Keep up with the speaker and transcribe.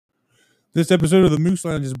This episode of the Moose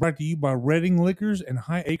Lounge is brought to you by Redding Liquors and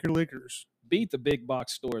High Acre Liquors. Beat the big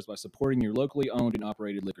box stores by supporting your locally owned and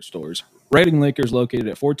operated liquor stores. Redding Liquor is located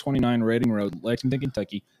at 429 Redding Road, Lexington,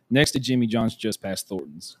 Kentucky, next to Jimmy John's just past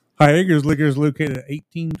Thornton's. High Acres Liquor is located at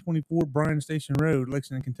 1824 Bryan Station Road,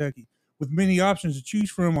 Lexington, Kentucky, with many options to choose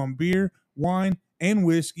from on beer, wine, and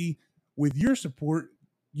whiskey. With your support,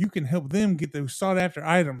 you can help them get those sought-after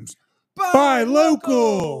items. Buy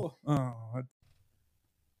local! Oh,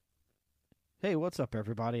 Hey, what's up,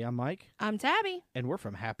 everybody? I'm Mike, I'm Tabby. and we're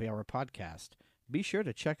from Happy Hour Podcast. Be sure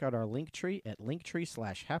to check out our Linktree at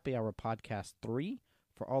Linktree/Happy Hour Podcast 3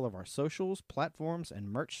 for all of our socials, platforms,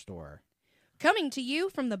 and merch store. Coming to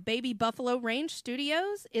you from the Baby Buffalo Range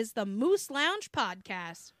Studios is the Moose Lounge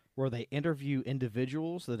Podcast. Where they interview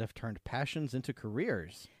individuals that have turned passions into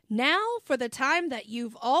careers. Now for the time that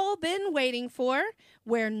you've all been waiting for,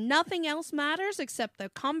 where nothing else matters except the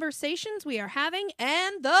conversations we are having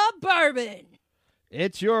and the bourbon.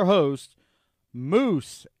 It's your host,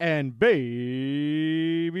 Moose and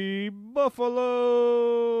Baby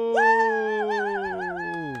Buffalo.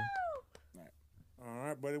 all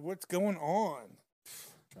right, buddy. What's going on?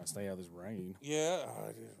 Trying to stay out of this rain. Yeah,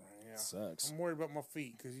 it is. Yeah. Sucks. I'm worried about my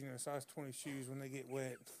feet because, size 20 shoes, when they get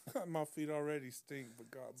wet, my feet already stink, but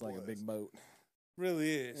God It's like a bless. big boat. Really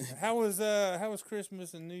is. How was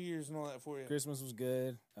Christmas and New Year's and all that for you? Christmas was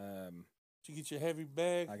good. Did you get your heavy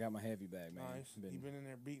bag? I got my heavy bag, man. Nice. You been in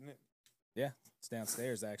there beating it? Yeah, it's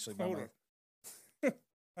downstairs actually. Hold on.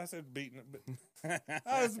 I said beating it, but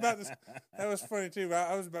I was about to. That was funny too.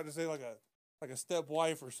 I was about to say like a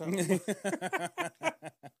stepwife or something.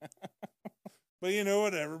 But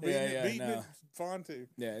whatever. Beating it's fun too.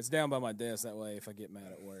 Yeah, it's down by my desk. That way, if I get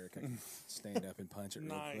mad at work, I can stand up and punch it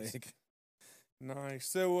real Nice. quick. Nice.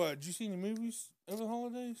 So, did you see any movies over the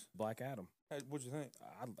holidays? Black Adam. What'd you think?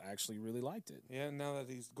 I actually really liked it. Yeah, now that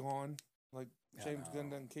he's gone, like I James know. Gunn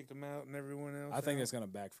done kicked him out and everyone else. I think out. it's going to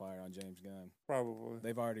backfire on James Gunn. Probably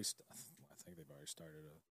They've already, I think they've already started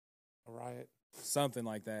a riot. something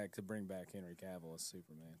like that to bring back Henry Cavill as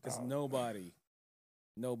Superman. Because Oh. nobody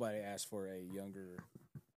asked for a younger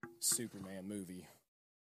Superman movie.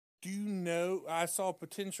 Do you know? I saw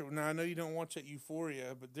potential. Now I know you don't watch that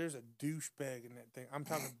Euphoria, but there's a douchebag in that thing. I'm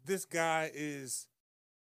talking. This guy is,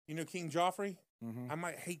 King Joffrey. Mm-hmm. I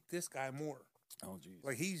might hate this guy more. Oh, jeez.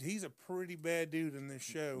 Like he's a pretty bad dude in this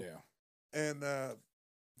show. Yeah. And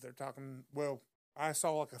they're talking. Well, I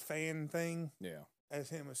saw like a fan thing Yeah. as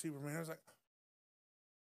him as Superman. I was like,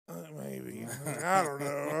 maybe. I don't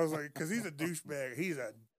know. I was like, because he's a douchebag. He's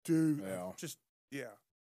a dude. Yeah.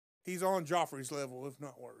 He's on Joffrey's level, if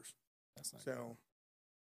not worse. That's not good. So,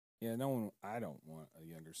 Yeah, I don't want a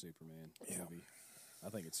younger Superman movie. I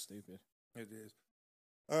think it's stupid. it is.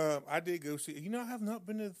 I did go see. I have not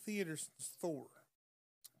been to the theater since Thor.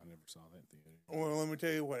 I never saw that theater. Well, let me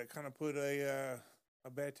tell you what. It kind of put a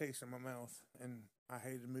bad taste in my mouth, and I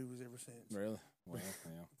hated movies ever since. Really? Well,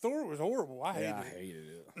 yeah. Thor was horrible. I hated I it. hated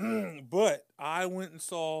it. But I went and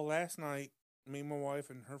saw last night. Me and my wife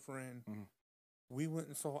and her friend. Mhm. We went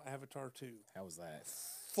and saw Avatar 2. How was that?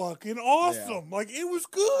 Fucking awesome! Like it was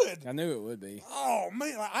good. I knew it would be. Oh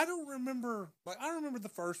man, I don't remember. I remember the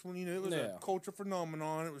first one. It was a Yeah. culture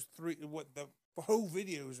phenomenon. It was the whole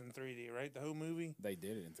video was in 3D, right? The whole movie, They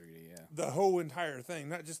did it in 3D, yeah. the whole entire thing,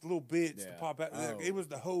 not just little bits to Yeah. pop out. Oh. It was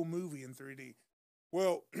the whole movie in 3D.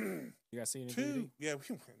 Well, You guys see it in 2, 3D? yeah, we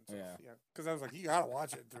went. Yeah. Because I was like, you gotta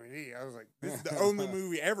watch it in 3D. I was like, this is the only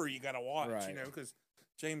movie ever you gotta watch. Right. Because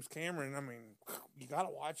James Cameron. I mean, you gotta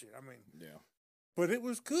watch it. I mean. Yeah. But it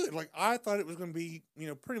was good. Like, I thought it was going to be,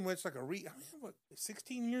 pretty much like what,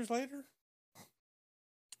 16 years later?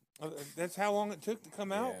 That's how long it took to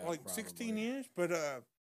come out? Yeah, like, 16 probably. years? But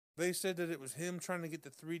they said that it was him trying to get the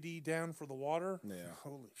 3D down for the water. Yeah.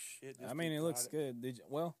 Holy shit. this I mean, dude it looks got good.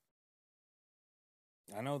 Well,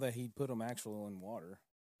 I know that he put them actual in water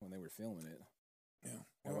when they were filming it. Yeah.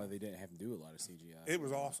 That Well, way they didn't have to do a lot of CGI. it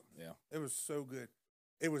was awesome. Yeah. It was so good.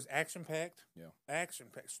 It was action-packed. Yeah.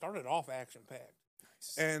 Action-packed. Started off action-packed.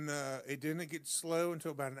 Nice. And it didn't get slow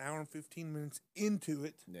until about an hour and 15 minutes into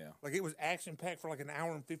it. Yeah. Like, it was action-packed for like an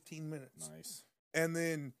hour and 15 minutes. Nice. And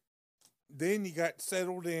then you got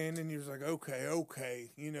settled in, and you was like, okay,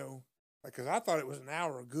 because I thought it was an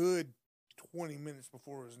hour, a good 20 minutes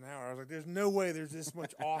before it was an hour. I was like, there's no way there's this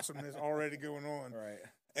much awesomeness already going on. Right.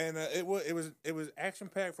 And it was action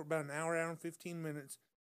packed for about an hour and 15 minutes.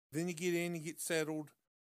 Then you get in, you get settled.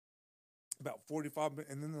 About 45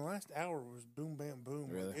 minutes, and then the last hour was boom, bam, boom.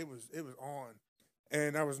 Really? Like, it was on,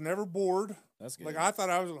 and I was never bored. That's good. Like I thought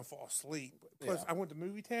I was gonna fall asleep. Plus, Yeah. I went to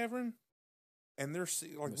Movie Tavern, and there's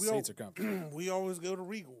like The seats are comfy. we always go to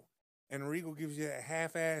Regal, and Regal gives you that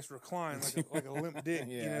half-ass recline, like a limp dick.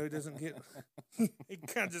 Yeah. You know, it doesn't get. It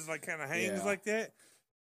kind of just like kind of hangs Yeah. like that.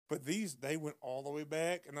 But these, they went all the way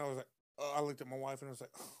back, and I was like, I looked at my wife and I was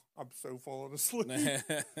like, I'm so falling asleep.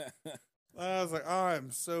 I was like,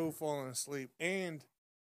 I'm so falling asleep. And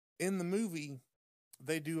in the movie,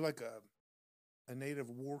 they do like a native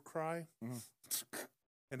war cry. Mhm.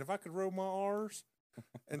 And if I could roll my R's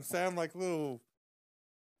and sound like little,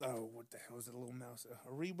 what the hell is it, a little mouse?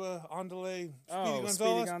 Arriba, Andale,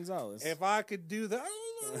 Speedy Gonzalez. If I could do that,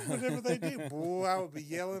 whatever they do, boy, I would be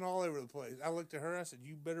yelling all over the place. I looked at her, I said,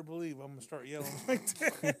 you better believe I'm going to start yelling like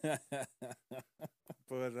that.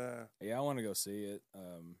 But, yeah, I want to go see it.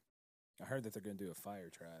 I heard that they're going to do a Fire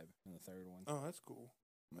Tribe in the third one. oh, that's cool.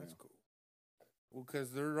 That's Yeah. cool. Well,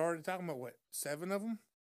 because they're already talking about, what, 7 of them?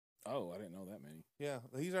 Oh, I didn't know that many. Yeah,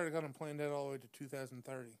 he's already got them planned out all the way to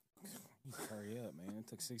 2030. Hurry up, man. It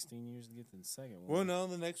took 16 years to get to the second one. Well, no,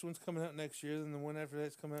 the next one's coming out next year, then the one after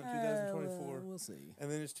that's coming out in 2024. We'll see.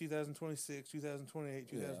 And then it's 2026, 2028,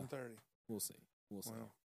 2030. We'll see. We'll see.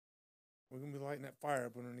 Well, we're going to be lighting that fire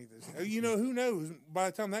up underneath us. You know, who knows?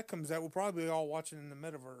 By the time that comes out, we'll probably be all watching in the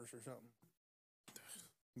metaverse or something.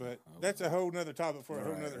 But that's a whole nother topic for a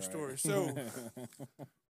whole nother story. So,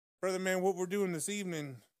 brother man, what we're doing this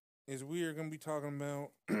evening is we are going to be talking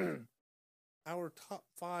about our top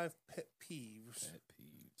 5 pet peeves. Pet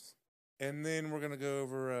peeves. And then we're going to go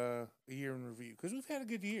over a year in review because we've had a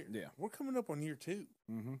good year. Yeah. We're coming up on year 2.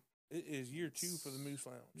 Mm-hmm. It is year 2 for the Moose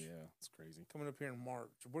Lounge. Yeah, it's crazy. Coming up here in March.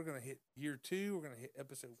 We're going to hit year 2. We're going to hit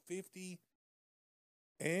episode 50.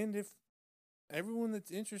 And if everyone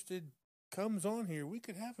that's interested comes on here, we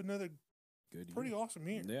could have another Good pretty year. awesome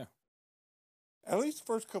year. Yeah. At least the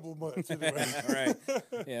first couple of months, anyway. Right.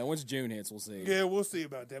 Yeah, once June hits, we'll see. Yeah, we'll see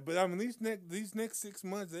about that. But I mean, these next 6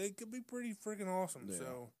 months, they could be pretty freaking awesome. Yeah.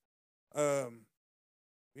 So,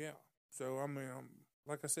 yeah. So I mean,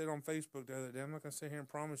 like I said on Facebook the other day, I'm not gonna sit here and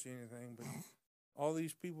promise you anything, but all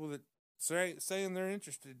these people that saying they're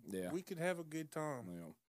interested, Yeah. we could have a good time.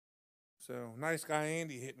 Yeah. So nice guy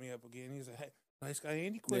Andy hit me up again. He's like, "Hey, nice guy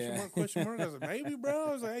Andy?" Question Yeah. mark? Question mark? I was like, "Maybe, bro."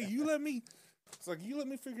 I was like, "Hey, you let me." It's like you let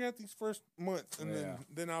me figure out these first months, and Yeah.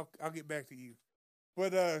 then I'll get back to you.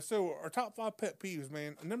 But so our top 5 pet peeves,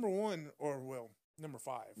 man. Number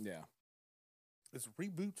 5 Yeah. is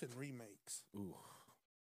reboots and remakes. Ooh.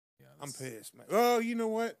 Yeah. I'm pissed, man. Oh, you know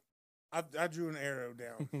what? I drew an arrow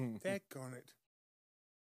down. Daggone it.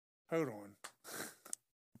 Hold on.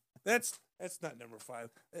 That's not number 5.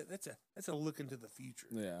 That's a look into the future.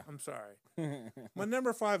 Yeah. I'm sorry. My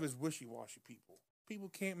number 5 is wishy-washy people. People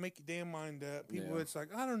can't make your damn mind up. People, Yeah. it's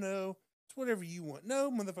like, I don't know. It's whatever you want. No,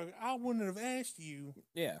 motherfucker, I wouldn't have asked you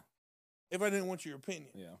Yeah. if I didn't want your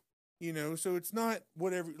opinion. Yeah. You know, so it's not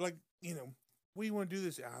whatever, like, you know, we want to do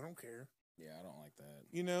this. I don't care. Yeah, I don't like that.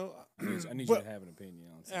 You know, I need but- you to have an opinion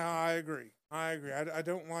on something. I agree. I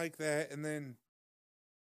don't like that. And then,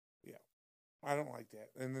 yeah, I don't like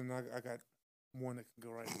that. And then I got one that can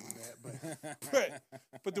go right into that.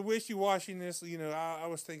 But the wishy-washiness, you know, I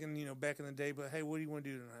was thinking, you know, back in the day, but hey, what do you want to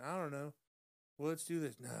do tonight? I don't know. Well, let's do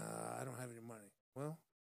this. Nah, I don't have any money. Well,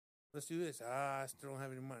 let's do this. I still don't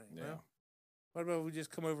have any money. Yeah. Well, what about if we just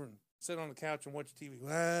come over and sit on the couch and watch TV?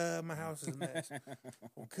 Well, my house is a mess.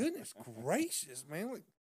 Well, goodness gracious, man. Like,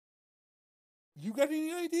 you got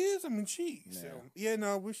any ideas? I mean, geez. Yeah. So, yeah,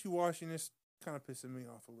 no, wishy-washiness kind of pissing me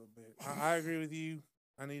off a little bit. I agree with you.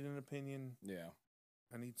 I need an opinion. Yeah.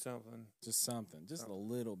 I need something. Just something. Just a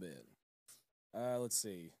little bit. Let's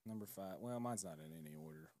see. Number 5. Well, mine's not in any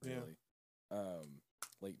order, Yeah. really.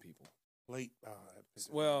 Late people. Late. That pisses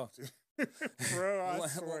me Well, off, too. Bro, I Let-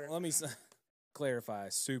 swear. Let me clarify.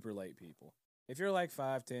 Super late people. If you're like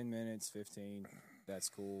 5, 10 minutes, 15, that's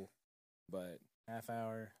cool. But half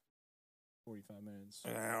hour, 45 minutes,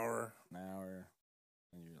 An hour. an hour,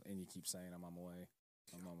 and you keep saying I'm on my way.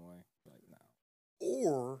 I'm on my way. Like, no.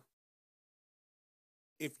 Or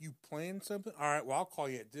if you plan something, all right, well, I'll call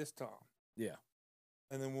you at this time. Yeah.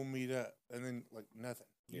 And then we'll meet up. And then, like, nothing.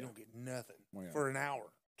 You Yeah. don't get nothing Well, yeah. for an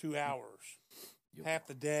hour, 2 hours, Yep. half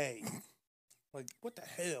the day. Like, what the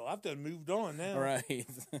hell? I've done moved on now. Right.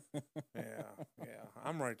 Yeah.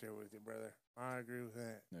 I'm right there with you, brother. I agree with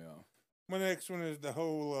that. Yeah. My next one is the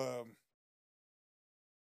whole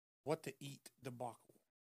what to eat debacle.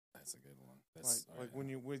 That's a good one. That's Like when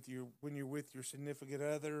you're with your significant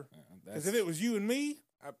other. Because that's if it was you and me,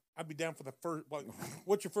 I'd be down for the first. Like,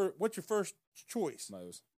 what's your first choice?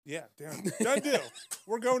 Moe's. Yeah, done deal.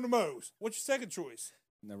 We're going to Moe's. What's your second choice?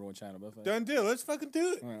 Number 1 China buffet. Done deal. Let's fucking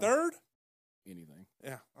do it. Well. Third? Anything.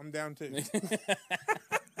 Yeah, I'm down too.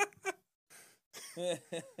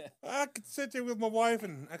 I could sit there with my wife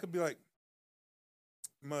and I could be like,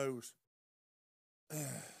 Moe's.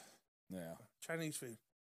 Yeah. Chinese food.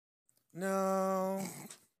 No.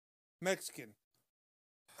 Mexican.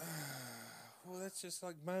 Well, that's just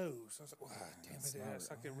like Moe's. I was like, wow, damn It's it, not- that's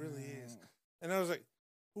like it really is. And I was like,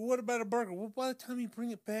 well, what about a burger? Well, by the time you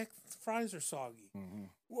bring it back, the fries are soggy. Mm-hmm.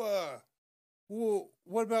 Well,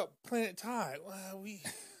 what about Planet Thai? Well,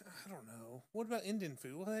 I don't know. What about Indian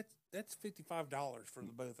food? Well, that's $55 for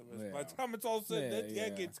the both of us. By Yeah. the time it's all said, Yeah,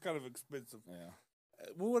 that gets kind of expensive. Yeah.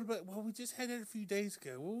 Well, what about? Well, we just had that a few days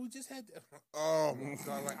ago. Well, we just had. Oh my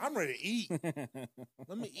god! Like I'm ready to eat.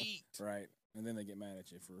 Let me eat. Right. And then they get mad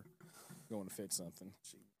at you for going to fix something.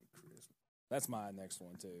 That's my next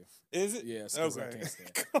one too. Is it? Yes. 'Cause I Okay. can't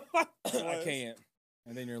stand. I can't.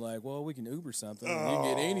 And then you're like, well, we can Uber something. And you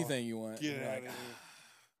can get anything you want. Get You're out like, of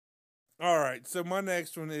here. All right. So my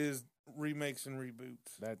next one is remakes and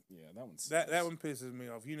reboots. that one's That one pisses me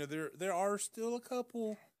off. You know, there are still a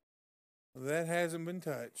couple that hasn't been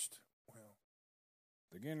touched. Well,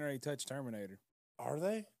 They're getting ready to touch Terminator. are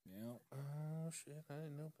they? Yeah. Oh shit! I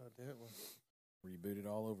didn't know about that one. Reboot it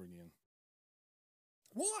all over again.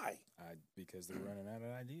 Why? Because they're running out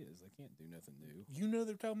of ideas. They can't do nothing new. You know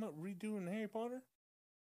they're talking about redoing Harry Potter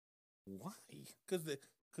Why?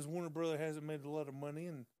 because Warner Brother hasn't made a lot of money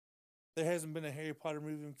and there hasn't been a Harry Potter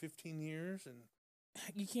movie in 15 years and.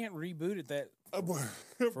 You can't reboot it that.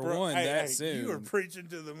 For one, that You were soon. preaching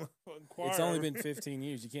to the choir. It's only been 15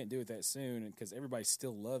 years. You can't do it that soon because everybody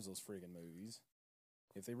still loves those friggin' movies.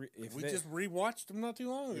 If we they, just rewatched them not too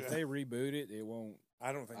long ago. if they reboot it, it won't.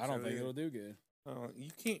 I don't think. I don't so think either. it'll do good. You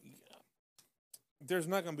can't. There's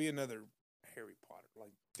not going to be another Harry Potter.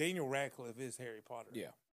 Like Daniel Radcliffe is Harry Potter.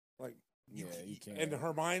 Yeah. Like You can't. And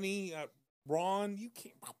Hermione, Ron, you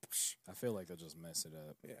can't. I feel like they'll just mess it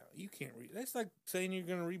up. Yeah, you can't read. That's like saying you're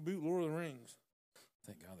going to reboot Lord of the Rings.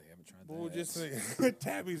 Thank God they haven't tried Well, that. just think,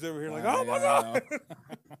 Tabby's over here like, I oh my know. god.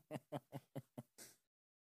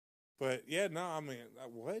 But yeah, no, I mean,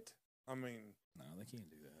 what? I mean, No, they can't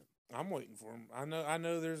do that. I'm waiting for him. I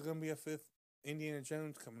know there's going to be a fifth Indiana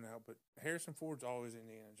Jones coming out, but Harrison Ford's always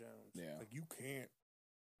Indiana Jones. Yeah. Like you can't.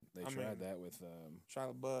 They I tried mean, that with.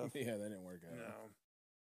 Shia LaBeouf. Yeah, that didn't work out. No.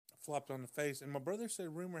 Flopped on the face. And my brother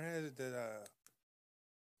said rumor has it that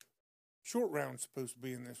Short Round's supposed to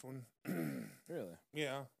be in this one. Really?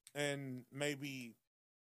 Yeah. And maybe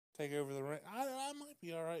take over the ring. I might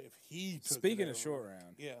be all right if he took Speaking it of over. Short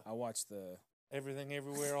Round, Yeah. I watched the. Everything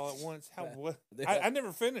Everywhere All at Once. How what? Yeah. I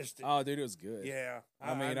never finished it. Oh, dude, it was good. Yeah.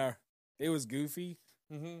 I mean, it was goofy,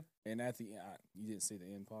 mm-hmm. and at the you didn't see the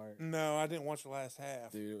end part. No, I didn't watch the last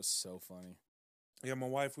half. Dude, it was so funny. Yeah, my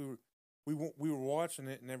wife, we were watching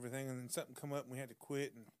it and everything, and then something come up and we had to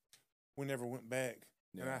quit, and we never went back.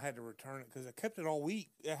 And Yeah. I had to return it because I kept it all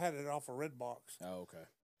week. I had it off a Redbox, Oh, okay.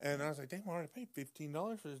 and I was like, "Damn, I already paid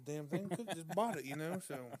 $15 for this damn thing. Could have just bought it, you know."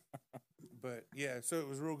 So, but yeah, so it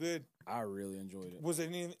was real good. I really enjoyed it. Was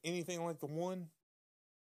it anything like the one?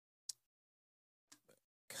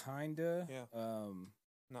 Kinda. Yeah.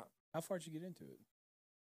 Not. How far did you get into it?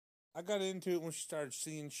 I got into it when she started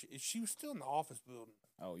seeing. She was still in the office building.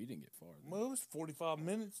 Oh, you didn't get far. then. Well, it was 45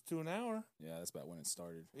 minutes to an hour. Yeah, that's about when it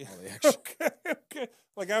started. Yeah. All the action. Okay.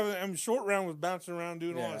 Like I'm Short Round was bouncing around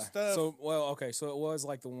doing all that stuff. So, okay. So it was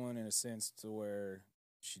like the one in a sense to where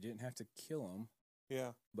she didn't have to kill them,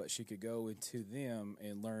 yeah. but she could go into them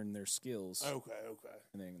and learn their skills Okay.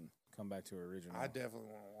 and then come back to her original. I definitely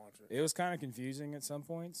want to watch it. It was kind of confusing at some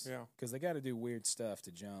points. Yeah. Because they got to do weird stuff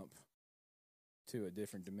to jump to a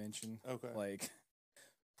different dimension. Okay. Like,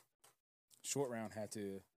 Short Round had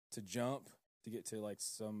to jump to get to, like,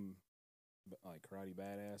 some, like, karate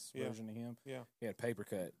badass Yeah. version of him. Yeah. He had a paper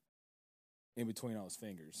cut in between all his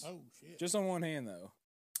fingers. Oh shit. Just on one hand, though.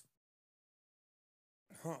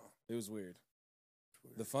 Huh. It was weird. It's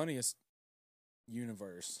weird. The funniest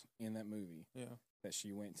universe in that movie Yeah. that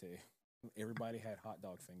she went to, everybody had hot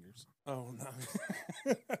dog fingers. Oh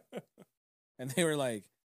no. And they were like,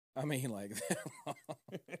 I mean, like,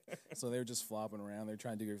 so they were just flopping around. They were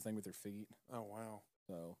trying to do everything with their feet. Oh wow.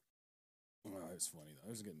 So, well, it was funny, though.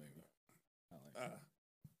 It was a good movie. I like it.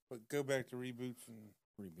 But go back to reboots and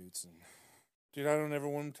Reboots and dude, I don't ever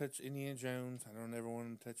want to touch Indiana Jones. I don't ever want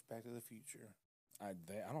them to touch Back to the Future. I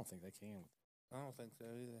don't think they can. I don't think so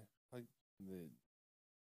either. Like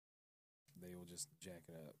They will just jack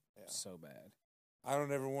it up Yeah. so bad. I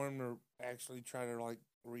don't ever want them to actually try to like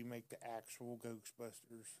remake the actual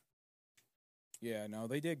Ghostbusters. Yeah, no,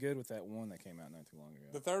 they did good with that one that came out not too long ago.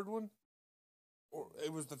 The third one, or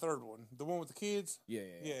it was the third one, the one with the kids. Yeah.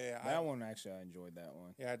 Yeah, That one, actually, I enjoyed that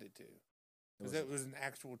one. Yeah, I did too. Because that was an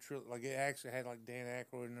actual trilogy. Like it actually had like Dan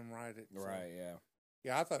Aykroyd and them write it. So. Right, yeah.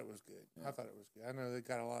 Yeah, I thought it was good. Yeah. I thought it was good. I know they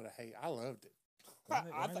got a lot of hate. I loved it.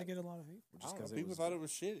 Why did they get a lot of hate? Just because people thought it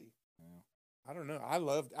was shitty. Yeah. I don't know. I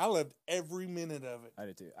loved every minute of it. I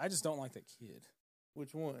did too. I just don't like that kid.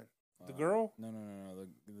 Which one? The girl? No.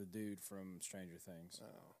 The dude from Stranger Things.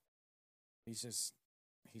 Oh.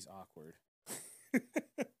 He's awkward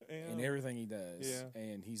Yeah. in everything he does. Yeah.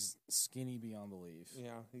 And he's skinny beyond belief.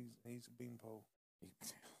 Yeah, he's a beanpole.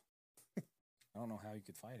 I don't know how he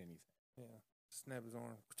could fight anything. Yeah. Snap his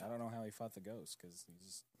arm. I don't know how he fought the ghost because he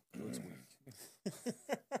just looks weak.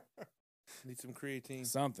 Need some creatine.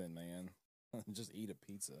 Something, man. Just eat a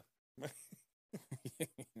pizza. You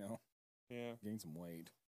know, Yeah. gain some weight.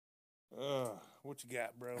 What you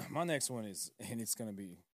got, bro? My next one is, and it's gonna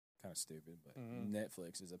be kind of stupid, but Mhm.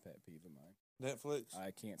 Netflix is a pet peeve of mine. Netflix.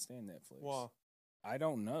 I can't stand Netflix. Why? I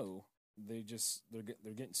don't know. They're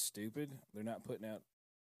getting stupid. They're not putting out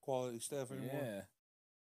Quality stuff anymore. Yeah.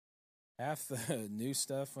 Half the new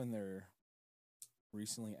stuff when they're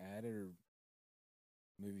recently added or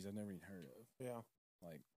movies I've never even heard of. Yeah.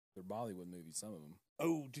 Like they're Bollywood movies, some of them.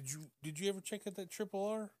 Oh, did you ever check out that Triple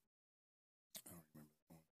R? I don't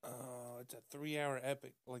remember. It's a 3-hour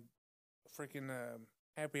epic. Like freaking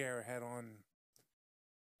Happy Hour had on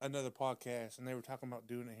another podcast, and they were talking about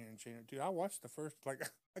doing it here in Chandler. Dude, I watched the first. Like,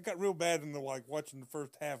 I got real bad into like watching the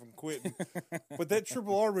first half and quitting. But that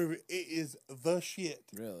Triple R movie, it is the shit.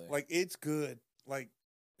 Really? Like, it's good. Like,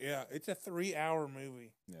 yeah, it's a 3-hour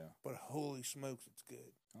movie. Yeah. But holy smokes, it's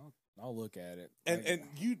good. I'll look at it. And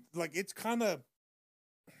you like it's kind of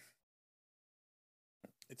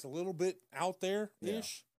it's a little bit out there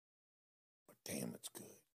ish, but damn, it's good.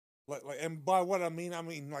 Like, and by what I mean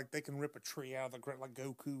like they can rip a tree out of the ground, like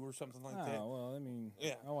Goku or something like that. Well, I mean,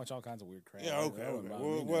 Yeah. I watch all kinds of weird crap. Yeah, okay. That Okay. wouldn't bother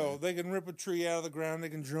me Well, none. they can rip a tree out of the ground. They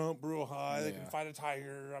can jump real high. They can Yeah. fight a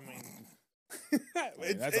tiger. I mean,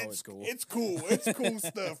 that's always cool. It's cool. It's cool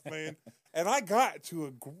stuff, man. And I got to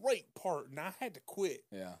a great part, and I had to quit.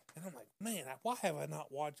 Yeah. And I'm like, man, why have I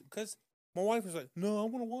not watched it? Because my wife was like, no, I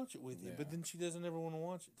want to watch it with you. Yeah. But then she doesn't ever want to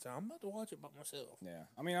watch it. So I'm about to watch it by myself. Yeah.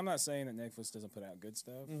 I mean, I'm not saying that Netflix doesn't put out good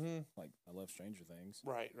stuff. Mm-hmm. Like, I love Stranger Things.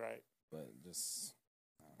 Right. But just.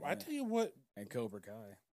 I tell you what. And Cobra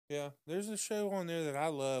Kai. Yeah, there's a show on there that I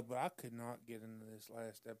love, but I could not get into this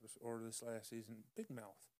last episode or this last season. Big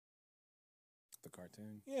Mouth. The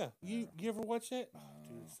cartoon. Yeah. You ever watch that? Oh,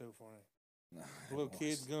 dude, it's so funny. No, The little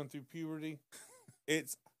kids going through puberty.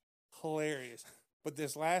 It's hilarious. But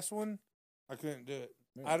this last one, I couldn't do it.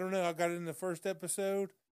 Really? I don't know. I got in the first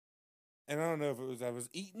episode, and I don't know if it was I was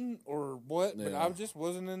eating or what, but I Yeah. just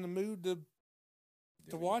wasn't in the mood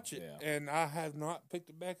to watch it, Yeah. and I have not picked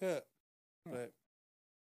it back up. But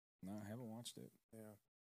No, I haven't watched it.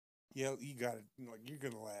 yeah, you got it. Like you're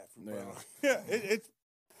gonna laugh. Yeah. Bro. Yeah, it's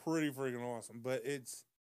pretty freaking awesome. But it's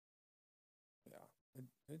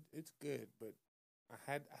it's good. But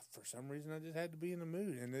for some reason I just had to be in the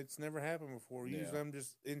mood, and it's never happened before. Yeah. Usually I'm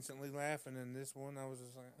just instantly laughing, and this one I was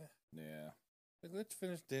just like, Yeah. like, let's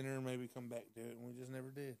finish dinner and maybe come back to it, and we just never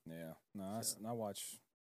did. Yeah. No, So. I watch.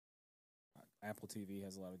 Apple TV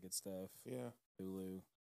has a lot of good stuff. Yeah. Hulu.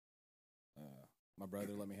 My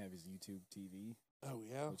brother let me have his YouTube TV, Oh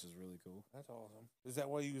yeah, which is really cool. that's awesome. Is that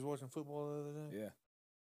why you was watching football the other day? Yeah.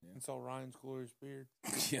 And saw Ryan's glorious beard.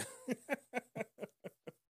 Yeah.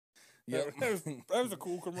 That was a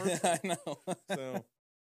cool commercial. I know. So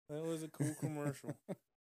that was a cool commercial.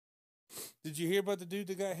 Did you hear about the dude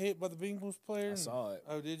that got hit by the Bengals player? I saw it.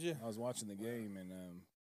 Oh, did you? I was watching the game, and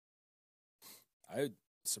it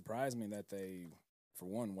surprised me that they, for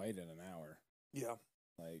one, waited an hour. Yeah.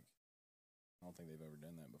 Like, I don't think they've ever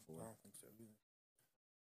done that I before. don't think so either.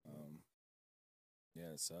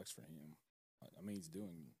 Yeah, it sucks for him. I mean, he's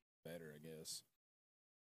doing better, I guess.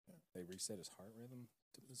 Yeah. They reset his heart rhythm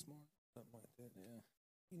this morning. Something like that. Yeah.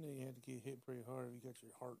 You know you had to get hit pretty hard if you got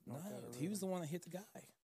your heart knocked out of he was the rhythm. one that hit the guy.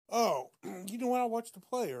 Oh, you know what? I watched the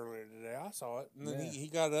play earlier today. I saw it. And then Yeah. he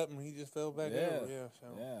got up and he just fell back Yeah. over. Yeah.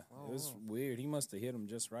 So, Yeah, I it don't was know. weird. He must have hit him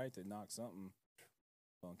just right to knock something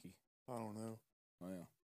funky. I don't know. Well,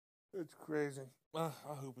 It's crazy. I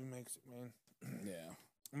hope he makes it, man. yeah.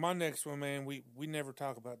 My next one, man, we never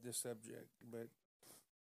talk about this subject, but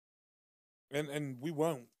and we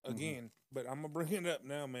won't again. But I'm gonna bring it up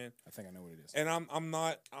now, man. I think I know what it is. And I'm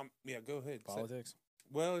not. Yeah, go ahead. Politics?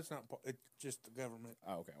 Well, it's not. It's just the government.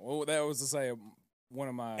 Oh, okay. Well, that was to say one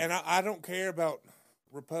of my. And I don't care about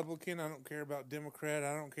Republican. I don't care about Democrat.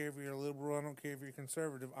 I don't care if you're a liberal. I don't care if you're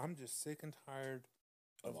conservative. I'm just sick and tired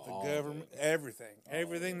of the all of government. it. Everything. All of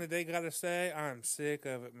Everything it. that they got to say. I'm sick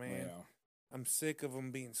of it, man. Yeah. I'm sick of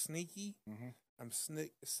them being sneaky. Mm-hmm. I'm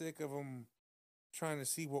sick of them trying to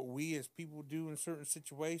see what we as people do in certain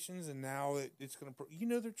situations, and now it's going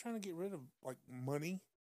to. They're trying to get rid of like money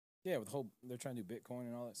Yeah, with the whole they're trying to do Bitcoin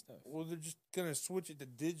and all that stuff, Well, they're just gonna switch it to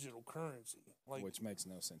digital currency. Like, which makes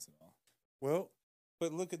no sense at all. well,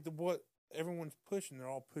 but look at what everyone's pushing. They're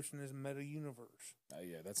all pushing this meta universe. Oh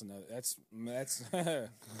yeah, that's another. That's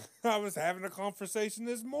I was having a conversation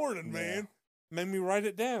this morning, Yeah. man. Made me write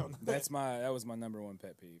it down. that was my number one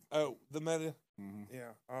pet peeve. Oh, the meta. hmm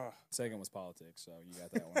Yeah. Second was politics, so you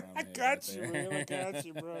got that one. On I the head got right you, there. man. I got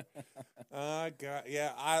you, bro. I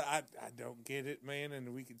don't get it, man.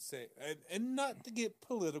 And we could say, and not to get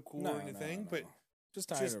political No, or anything, no. but just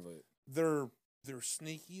tired just- of it. they're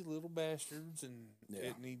sneaky little bastards, and Yeah.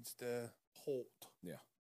 it needs to halt.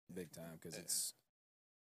 Big time because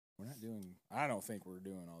we're not doing. I don't think we're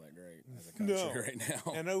doing all that great as a country No. right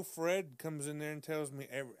now. And old Fred comes in there and tells me,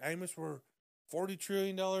 Amos, we're $40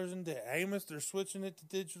 trillion in debt. Amos, they're switching it to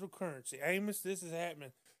digital currency. Amos, this is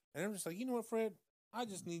happening. And I'm just like, you know what, Fred? I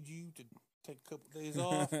just need you to take a couple days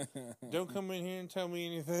off. Don't come in here and tell me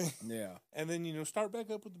anything. Yeah, And then, start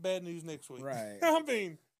back up with the bad news next week. right. I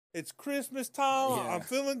mean, it's Christmas time. Yeah. I'm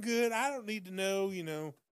feeling good. I don't need to know,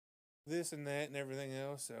 this and that and everything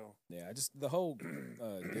else. So, Yeah, just the whole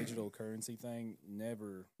digital currency thing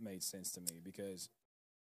never made sense to me because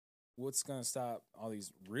what's going to stop all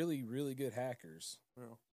these really, really good hackers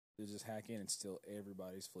well, to just hack in and steal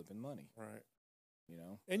everybody's flipping money? right. You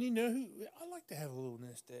know? And you know who? I like to have a little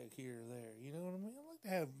nest egg here or there. You know what I mean? I like to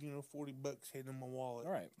have, $40 hidden in my wallet.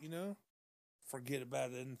 All right. Forget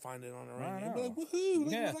about it and find it on the I right hand. Be like, know. woohoo,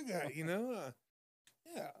 look Yeah. what I got,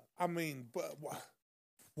 yeah. I mean, but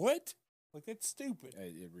what? Like, that's stupid.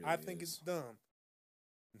 It really I think is. it's dumb.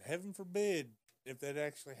 And heaven forbid if that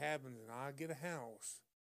actually happens and I get a house,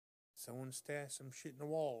 someone stashed some shit in the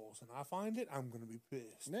walls, and I find it, I'm going to be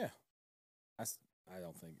pissed. Yeah. I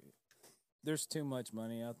don't think there's too much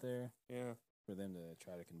money out there Yeah. for them to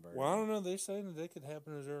try to convert. Well, I it. don't know. They're saying that they could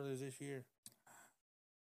happen as early as this year.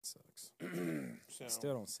 Sucks. So, I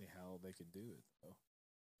still don't see how they could do it though,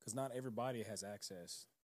 because not everybody has access.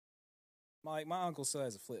 My uncle still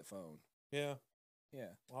has a flip phone. yeah. Yeah,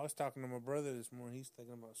 Well, I was talking to my brother this morning. He's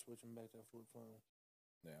thinking about switching back to a flip phone.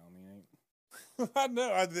 yeah. I mean, ain't I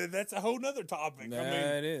know. That's a whole nother topic. nah, I mean,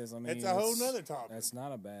 it is. I mean, it's a whole nother topic. That's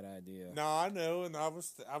not a bad idea. No, I know, and I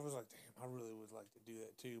was like, damn, I really would like to do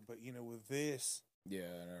that too. But with this, Yeah,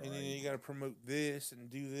 I know, and right? then you got to promote this and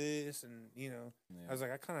do this, and yeah. I was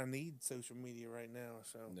like, I kind of need social media right now.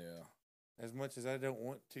 So yeah, as much as I don't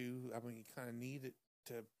want to, I mean, you kind of need it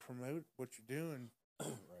to promote what you're doing.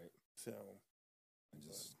 right. So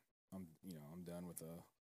I'm done with the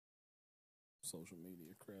social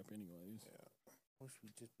media crap, anyways. yeah, wish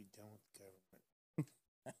we'd just be done with the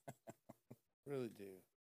government. Really do.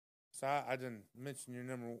 So I didn't mention your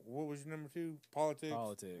number. What was your number 2? Politics.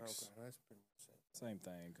 Politics, Okay, that's pretty much it. same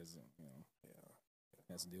thing, because Yeah,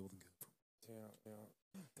 has to deal with the government. yeah.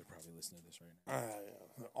 They're probably listening to this right now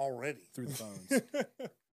Yeah. Already through the phones.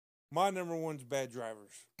 My number 1's bad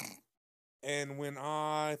drivers. And when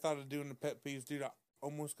I thought of doing the pet peeves, dude, I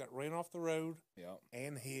almost got ran off the road Yep.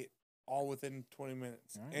 and hit all within 20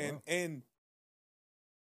 minutes. All right, and well. and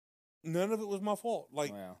none of it was my fault.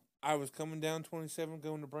 Like, Wow. I was coming down 27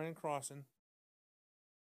 going to Brandon Crossing.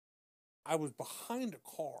 I was behind a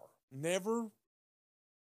car. Never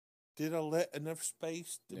did I let enough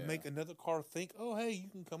space to Yeah. make another car think, oh, hey, you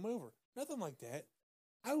can come over. Nothing like that.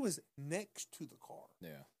 I was next to the car.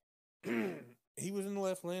 Yeah. He was in the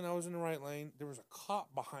left lane. I was in the right lane. There was a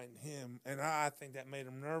cop behind him, and I think that made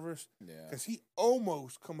him nervous Yeah. because he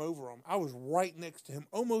almost come over him. I was right next to him,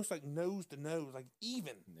 almost like nose to nose, like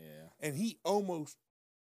even, Yeah. and he almost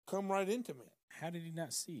come right into me. How did he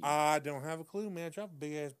not see you? I don't have a clue, man. I drive a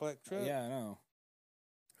big ass black truck, Yeah, I know.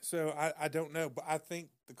 so I don't know, but I think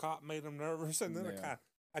the cop made him nervous, and then Yeah.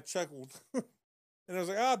 I chuckled, and I was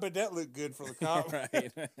like, oh, I bet that looked good for the cop,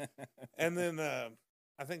 right. And then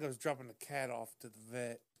I think I was dropping the cat off to the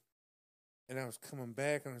vet, and I was coming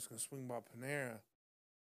back, and I was going to swing by Panera.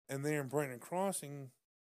 And there in Brandon Crossing,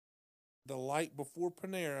 the light before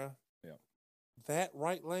Panera, Yep. that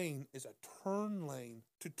right lane is a turn lane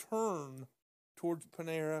to turn towards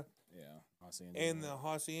Panera Yeah. Hacienda. and the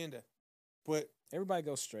Hacienda. But Everybody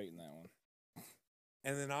goes straight in that one.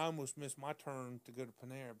 and then I almost missed my turn to go to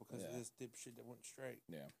Panera because of Yeah. this dipshit that went straight.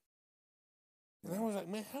 Yeah. And I was like,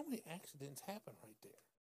 man, how many accidents happen right there?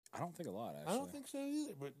 I don't think a lot, actually. I don't think so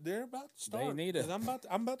either, but they're about to start. They need it. 'cause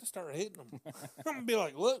I'm about to start hitting them. I'm gonna be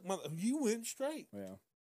like, look, mother, you went straight. Yeah.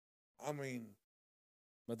 I mean,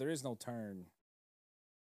 But there is no turn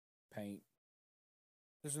paint.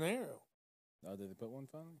 there's an arrow. Oh, did they put one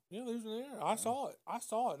finally? Yeah, there's an arrow. I saw it.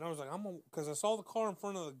 And I was like, because I saw the car in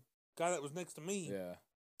front of the guy that was next to me, Yeah.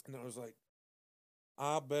 and I was like,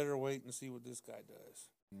 I better wait and see what this guy does.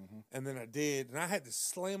 And then I did, and I had to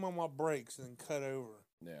slam on my brakes and then cut over.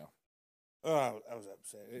 Yeah. Oh, I was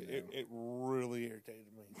upset. It really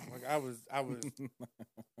irritated me. Like I was.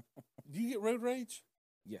 Do you get road rage?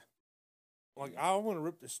 Yeah. Like I want to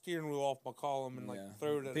rip the steering wheel off my column and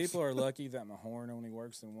throw it at People are lucky that my horn only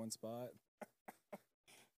works in one spot.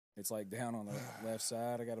 It's like down on the left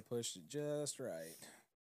side. I got to push it just right.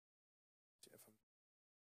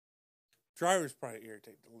 Drivers probably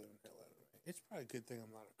irritate the living hell out of me. It's probably a good thing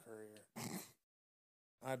I'm not a courier.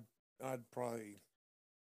 I'd probably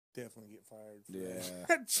definitely get fired for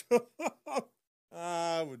that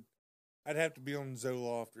job. I'd have to be on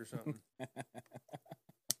Zoloft or something.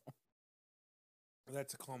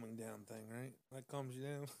 That's a calming down thing, right? That calms you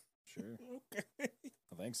down? Sure. Okay.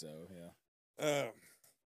 I think so, yeah.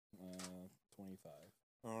 25.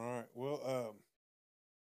 All right. Well,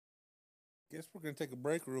 guess we're going to take a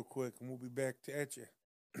break real quick, and we'll be back at you.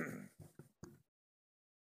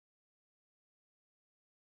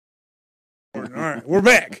 All right. We're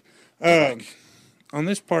back. On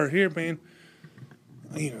this part here, man,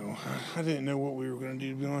 you know, I didn't know what we were going to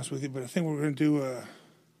do, to be honest with you, but I think we're going to do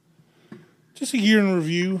just a year in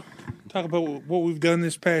review. Talk about what we've done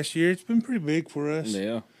this past year. It's been pretty big for us.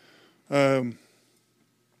 Yeah. Of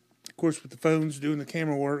course, with the phones doing the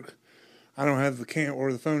camera work, I don't have the camera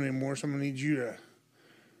or the phone anymore, so I'm going to need you to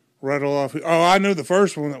rattle off. Oh, I know the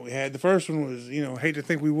first one that we had. The first one was, you know, hate to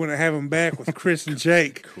think we wouldn't have them back with Chris and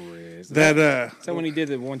Jake. Chris. Is that when he did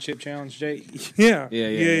the one chip challenge, Jake?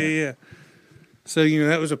 Yeah. So, you know,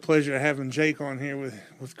 that was a pleasure having Jake on here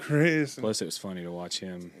with Chris. Plus, it was funny to watch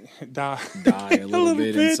him die a little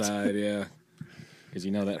bit inside, yeah. Because,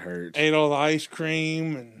 you know, that hurts. Ate all the ice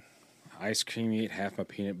cream and... Ice cream, he ate half my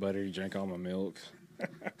peanut butter, he drank all my milk. I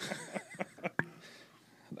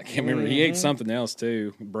can't remember. He ate something else,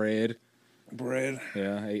 too. Bread.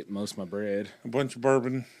 Yeah, I ate most of my bread. A bunch of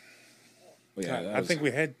bourbon. Well, yeah, I think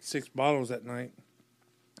we had 6 bottles that night.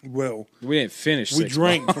 Well, we didn't finish. We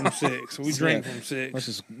drank from 6. We drank from 6. Let's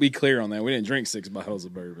just be clear on that. We didn't drink 6 bottles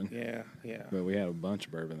of bourbon. Yeah. But we had a bunch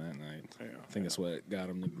of bourbon that night. Yeah, I think that's what got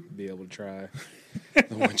him to be able to try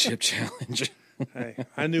the one chip challenge. Hey,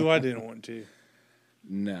 I knew I didn't want to.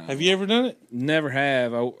 No. Have you ever done it? Never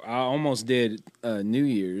have. I almost did New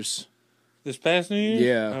Year's. This past New Year's?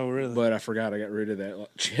 Yeah. Oh, really? But I forgot I got rid of that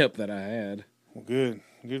chip that I had. Well, good.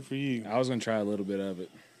 Good for you. I was going to try a little bit of it.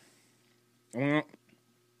 Well,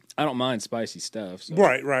 I don't mind spicy stuff. So,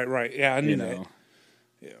 Right. Yeah, I knew that.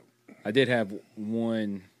 Yeah. I did have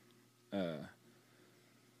one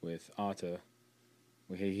with Atta.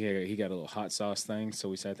 He got a little hot sauce thing, so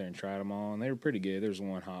we sat there and tried them all, and they were pretty good. There was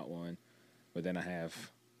one hot one, but then I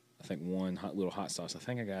think one little hot sauce. I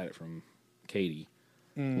think I got it from Katie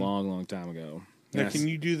long time ago. Now, can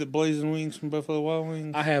you do the blazing wings from Buffalo Wild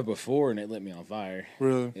Wings? I have before, and it lit me on fire.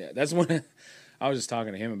 Really? Yeah, that's when I was just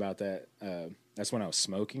talking to him about that. That's when I was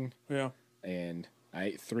smoking. Yeah. And I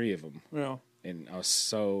ate 3 of them. Yeah. And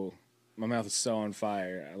my mouth was so on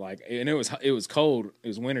fire. And it was cold. It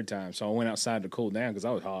was wintertime, so I went outside to cool down because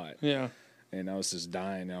I was hot. Yeah. And I was just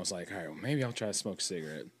dying. And I was like, all right, well, maybe I'll try to smoke a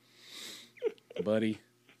cigarette.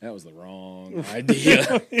 That was the wrong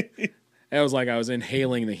idea. That was like I was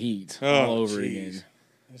inhaling the heat all over again.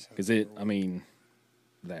 Because I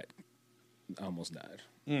almost died.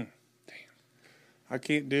 Damn. I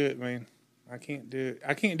can't do it, man. I can't do it.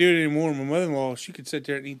 I can't do it anymore. My mother-in-law, she could sit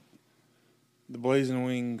there and eat the blazing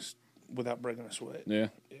wings without breaking a sweat. Yeah.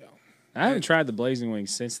 I haven't tried the blazing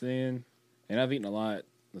wings since then, and I've eaten a lot of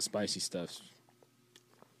the spicy stuff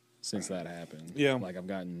since that happened. Yeah. Like I've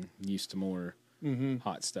gotten used to more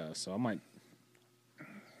hot stuff, so I might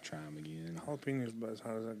try them again. Jalapenos, Buzz.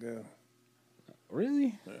 How does that go?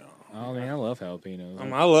 Really? Yeah. Oh, man, I love jalapenos.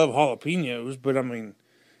 I love jalapenos, but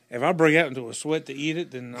if I break out into a sweat to eat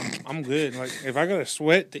it, then I'm good. Like if I got a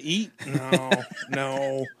sweat to eat,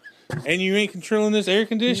 no. And you ain't controlling this air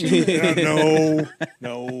conditioning?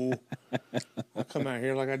 No. I come out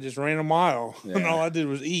here like I just ran a mile, and all I did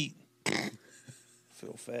was eat.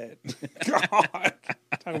 Feel fat. God,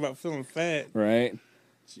 talk about feeling fat. Right?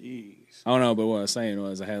 Jeez. I don't know, but what I was saying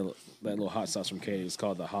was I had that little hot sauce from Katie. It's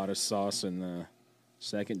called the hottest sauce in the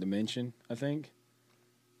second dimension, I think.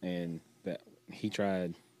 And that he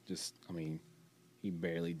tried he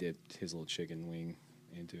barely dipped his little chicken wing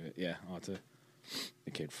into it. Yeah, Atta.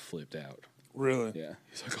 The kid flipped out. Really? Yeah.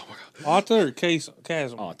 He's like, oh my God. Atta or Chasm?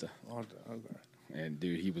 Atta. Okay. And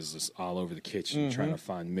dude, he was just all over the kitchen trying to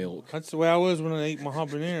find milk. That's the way I was when I ate my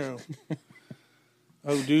habanero.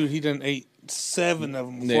 Oh, dude, he done ate 7 of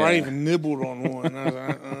them before I even nibbled on one. I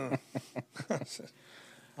was like,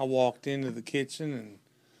 I walked into the kitchen, and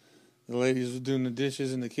the ladies was doing the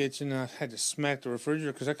dishes in the kitchen. And I had to smack the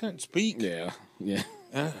refrigerator because I couldn't speak. Yeah. Yeah.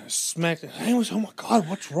 And I smacked it. I was, oh my God,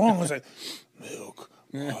 what's wrong? I was like, milk,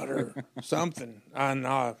 water, something. And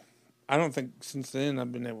I don't think since then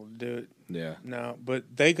I've been able to do it. Yeah. No, but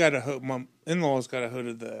they got a hood. My in-laws got a hood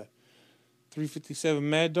of the 357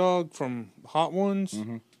 Mad Dog from Hot Ones.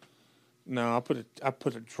 Mm-hmm. No, I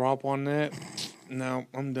put a drop on that. No,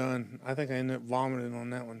 I'm done. I think I ended up vomiting on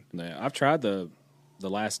that one. Yeah. I've tried the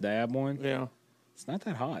Last Dab one. Yeah, It's not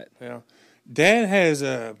that hot. yeah. Dad has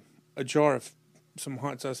a jar of some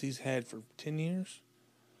hot sauce he's had for 10 years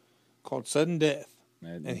called Sudden Death,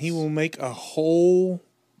 and he will make a whole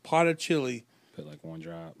pot of chili put like one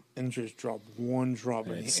drop and just drop one drop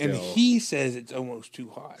in it's it. And still- he says it's almost too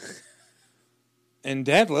hot. And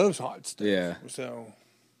Dad loves hot stuff. Yeah. So,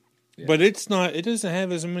 Yeah. but it doesn't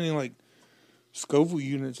have as many like Scoville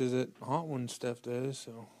units as that Hot One stuff does.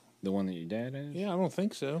 So, The one that your dad has? yeah, I don't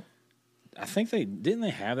think so. I think didn't they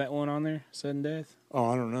have that one on there, Sudden Death? Oh,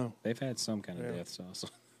 I don't know. They've had some kind of Yeah. death sauce.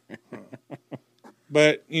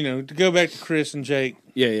 But, to go back to Chris and Jake.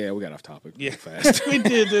 Yeah, we got off topic Yeah. fast. We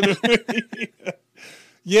did, didn't we?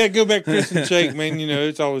 Yeah, go back Chris and Jake, man.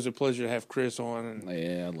 It's always a pleasure to have Chris on. And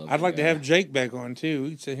Yeah, I love I'd that like to guy. have Jake back on, too.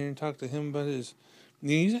 We'd sit here and talk to him about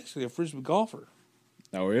he's actually a Frisbee golfer.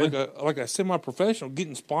 Oh, really? Like a semi-professional,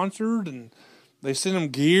 getting sponsored, and they send him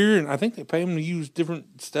gear, and I think they pay him to use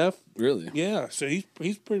different stuff. Really? Yeah, so he's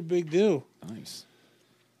a pretty big deal. Nice.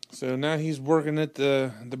 So now he's working at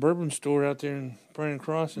the bourbon store out there in Brandon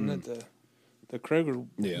Crossing at the Kroger.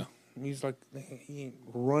 Yeah. He's like, he ain't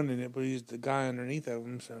running it, but he's the guy underneath of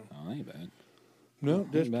him. So Oh, that ain't bad. no,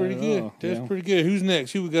 that's Not pretty at good. all, That's yeah. pretty good. Who's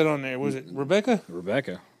next? Who we got on there? Was it Rebecca?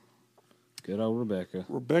 Rebecca. Good old Rebecca.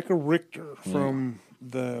 Rebecca Richter from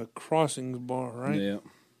the Crossings Bar, right? Yeah.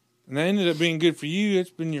 And that ended up being good for you. It's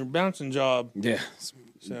been your bouncing job. Yeah. It's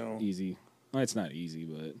So easy. Well, it's not easy,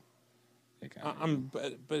 but it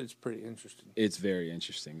but it's pretty interesting. it's very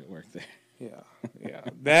interesting to work there. Yeah.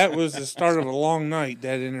 That was the start of a long night,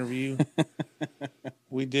 that interview.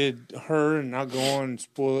 We did her, and I'll go on and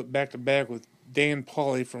spoil it back to back with Dan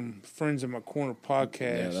Pauly from Friends in My Corner Yeah,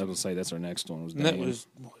 podcast. I will say that's our next one. Was And that Dan. was,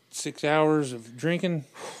 6 hours of drinking?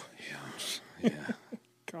 Yeah.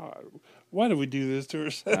 God, why do we do this to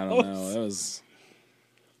ourselves? I don't know. That was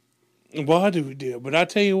Why do we do it? But I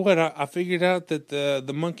tell you what, I figured out that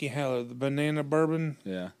the Monkey Howler, the banana bourbon,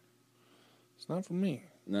 yeah. it's not for me.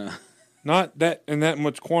 No. Not that in that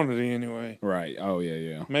much quantity, anyway. Right. Oh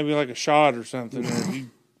yeah. Maybe like a shot or something, or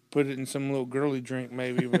you put it in some little girly drink,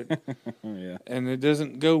 maybe. But Oh yeah. and it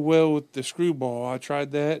doesn't go well with the screwball. I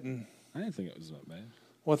tried that, and I didn't think it was that bad.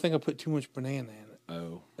 well, I think I put too much banana in it.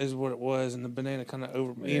 Oh. Is what it was, and the banana kind of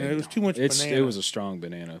over. Yeah. It was too much banana. It was a strong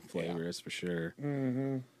banana flavor, that's for sure.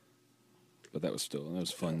 Mm-hmm. But that was a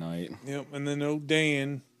fun night. Yep. And then old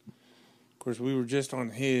Dan, of course, we were just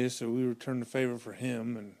on his, so we returned the favor for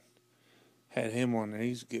him and had him on there.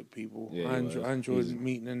 He's good people. Yeah, I he was. enjoyed He's-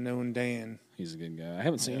 meeting and knowing Dan. He's a good guy. I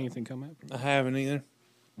haven't seen anything come out from I him. haven't either.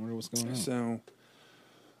 I wonder what's going on. So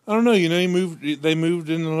I don't know. They moved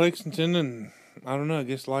into Lexington, and I don't know. I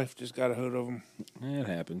guess life just got a hold of them. It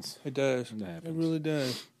happens. It does. It It happens. really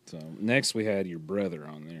does. So next we had your brother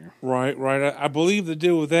on there. Right. I believe the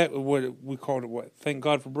deal with that, what we called it, what? Thank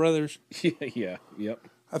God for Brothers. Yeah. Yep.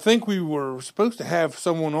 I think we were supposed to have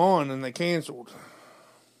someone on, and they canceled.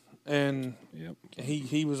 And Yep.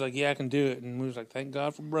 he was like, "Yeah, I can do it," and we was like, "Thank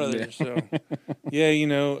God for Brothers." So, yeah,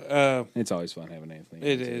 It's always fun having Anthony.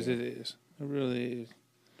 it is. It really is.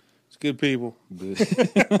 It's good people.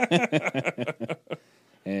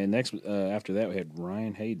 And next, after that, we had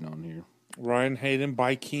Ryan Hayden on here. Ryan Hayden,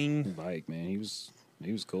 Bike King. Bike man, he was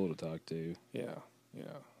cool to talk to. Yeah.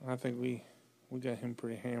 I think we got him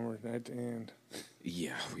pretty hammered at the end.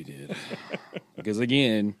 Yeah, we did. Because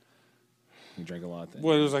again, we drank a lot then.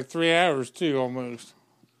 Well, it was like 3 hours too, almost.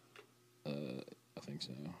 I think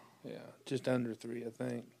so. Yeah, just under 3, I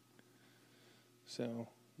think. So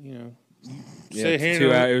Yeah, sit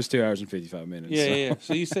here. it was 2 hours and 55 minutes. so. Yeah.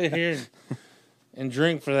 So you sit here and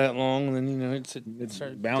drink for that long, and then it's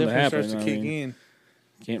bound to happen, Starts to I kick mean. in.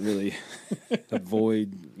 Can't really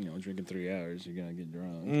avoid, drinking 3 hours. You're gonna get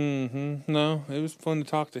drunk. Mm-hmm. No, it was fun to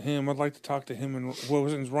talk to him. I'd like to talk to him, and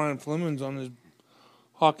Ryan Fleming's on his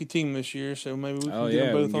hockey team this year, so maybe we can get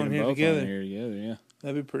them both on here together. Yeah.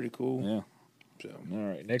 That'd be pretty cool. Yeah. So. All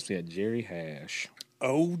right. Next, we had Jerry Hash.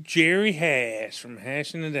 Oh, Jerry Hash from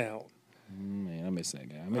Hashing It Out. Man, I miss that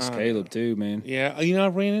guy. I miss Caleb too, man. Yeah, I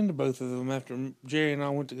ran into both of them after Jerry and I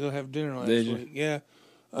went to go have dinner last Did you? week. Yeah.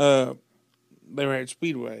 They were at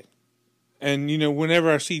Speedway. And, whenever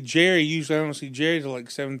I see Jerry, usually I don't see Jerry till like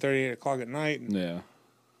 7:30, 8 o'clock at night. And Yeah.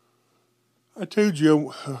 I told you.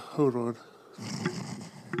 Hold on.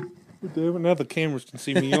 Damn it, now the cameras can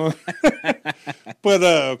see me on. But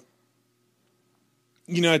I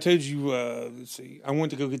told you. Let's see. I went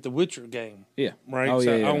to go get the Witcher game. Yeah. Right. Oh,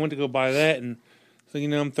 so yeah. I went to go buy that, and so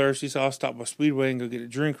I'm thirsty, so I'll stop by Speedway and go get a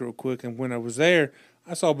drink real quick. And when I was there,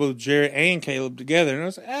 I saw both Jerry and Caleb together, and I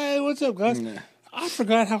was like, "Hey, what's up, guys?" Nah. I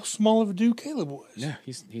forgot how small of a dude Caleb was. Yeah,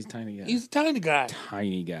 he's a tiny guy. He's a tiny guy.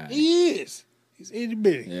 Tiny guy. He is. He's itty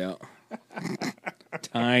bitty. Yeah.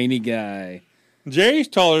 Tiny guy. Jerry's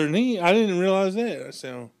taller than he. I didn't realize that.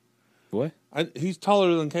 So What? he's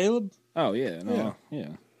taller than Caleb. Oh yeah. No. Yeah.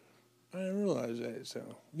 I didn't realize that.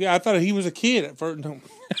 So yeah, I thought he was a kid at first. No.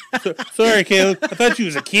 Sorry, Caleb. I thought you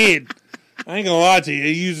was a kid. I ain't gonna lie to you.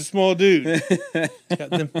 He was a small dude. Got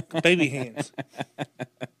them baby hands.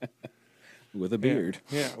 With a beard.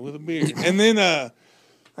 Yeah, with a beard. And then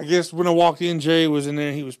I guess when I walked in, Jerry was in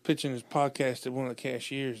there. He was pitching his podcast to one of the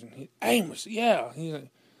cashiers, and Amos, yeah. He's like,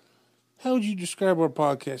 "How would you describe our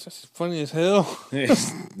podcast?" I said, "Funny as hell." Yeah.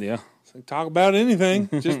 It's like, talk about anything.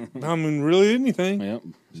 Just really anything. Yep.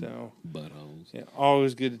 So Buttholes. yeah,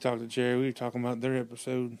 always good to talk to Jerry. We were talking about their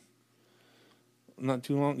episode not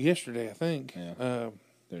too long yesterday, I think. Yeah.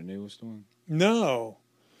 Their newest one. No,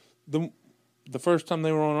 the first time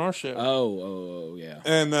they were on our show. Oh, yeah.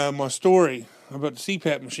 And my story about the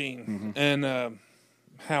CPAP machine, and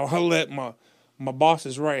how I let my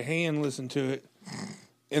boss's right hand listen to it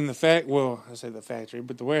in the I say the factory,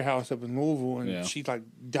 but the warehouse up in Louisville, and she like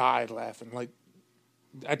died laughing. Like,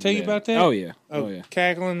 I tell you about that? Oh yeah. Oh yeah.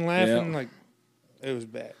 Cackling, laughing, Yeah. like it was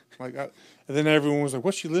bad. Like, and then everyone was like,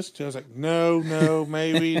 "What's she listening to?" I was like, "No,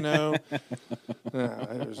 maybe, no." No,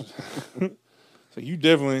 it was. So you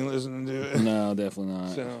definitely ain't listening to it. No, definitely not.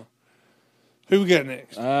 So, who we got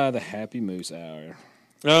next? The Happy Moose Hour.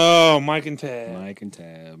 Oh, Mike and Tab. Mike and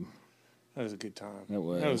Tab. That was a good time. That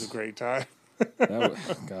was. That was a great time. That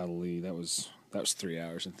was, golly, that was 3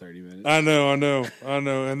 hours and 30 minutes. I know.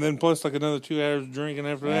 And then plus like another 2 hours of drinking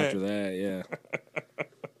after that. After that, yeah.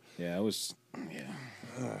 Yeah, I was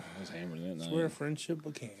hammered that night. That's where friendship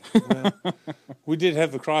began. Well, we did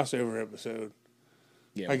have the crossover episode.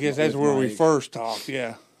 Yeah, I guess that's where we Mike. first talked.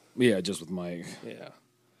 Yeah. Yeah, just with Mike. Yeah.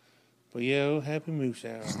 But yeah, oh, Happy Moose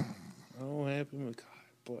Hour. Oh, Happy Moose. God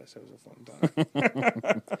bless, that was a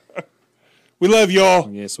fun time. We love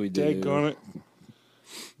y'all. Yes, we do. Take on it.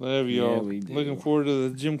 Love y'all. Yeah, we do. Looking forward to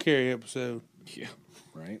the Jim Carrey episode. Yeah,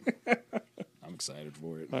 right? I'm excited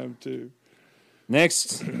for it. I am too.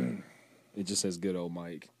 Next, it just says good old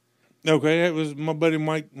Mike. Okay, that was my buddy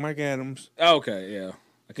Mike Adams. Oh, okay, yeah.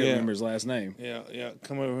 I couldn't Yeah. remember his last name. Yeah.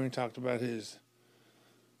 Come over here and talked about his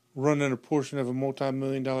running a portion of a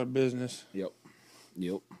multi-million-dollar business Yep.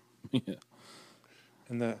 Yeah.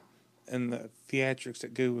 and the theatrics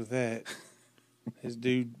that go with that. His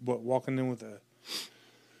dude, walking in with a...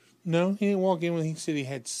 No, he didn't walk in with... He said he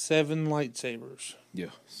had 7 lightsabers,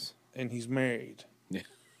 Yes. and he's married. Yeah.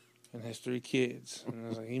 And has 3 kids. And I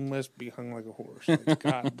was like, he must be hung like a horse. Like,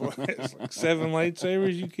 God bless. Like 7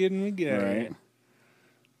 lightsabers? You kidding me? Get out of Right. here.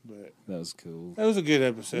 But That was cool. that was a good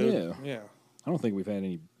episode. Yeah. I don't think we've had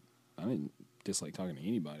any... I didn't dislike talking to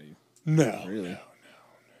anybody. No. Really. No.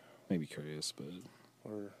 Maybe Chris, but...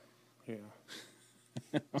 Or,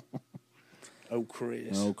 yeah. Oh,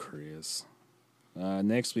 Chris. Oh, Chris.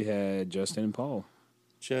 Next, we had Justin and Paul.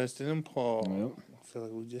 Justin and Paul. Yep. I feel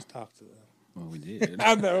like we just talked to them. Well, we did.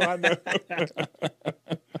 I know.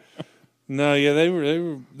 No, yeah,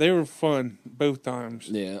 they were fun both times.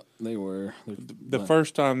 Yeah, they were. The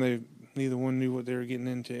first time neither one knew what they were getting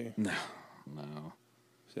into. No.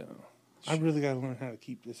 So I really got to learn how to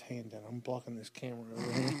keep this hand down. I'm blocking this camera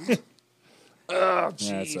over here. Oh,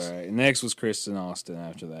 jeez. That's all right. Next was Chris and Austin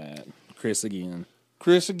after that. Chris again.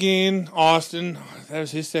 Chris again, Austin. That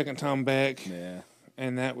was his second time back, Yeah.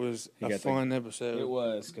 and that was He a got fun episode. It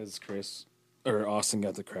was because Austin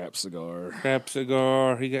got the crap cigar. Crap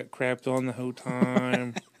cigar. He got crapped on the whole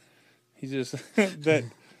time. He just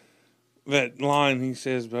that line he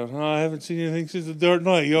says about, "Oh, I haven't seen anything since the Dark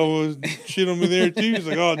Knight." You always shit on me there too. He's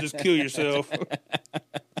like, "Oh, just kill yourself."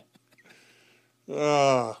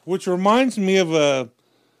 Which reminds me of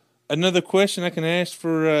another question I can ask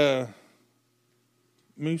for.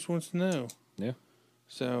 Moose wants to know. Yeah.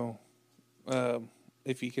 So,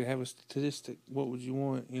 if you could have a statistic, what would you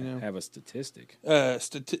want? You know, Have a statistic.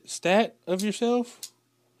 stat of yourself.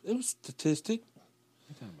 It was statistic. What are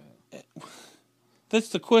you talking about? That's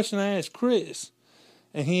the question I asked Chris,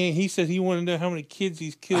 and he said he wanted to know how many kids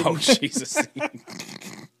he's killed. Oh, Jesus.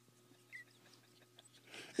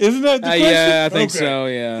 Isn't that the question? Yeah, I think Okay. so.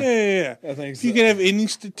 Yeah. Yeah. I think If you could have any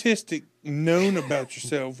statistic known about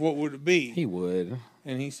yourself, what would it be? He would.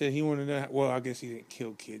 And he said he wanted to know. Well, I guess he didn't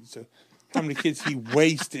kill kids. So, how many kids he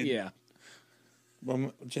wasted? Yeah.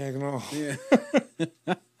 By jacking off. Yeah.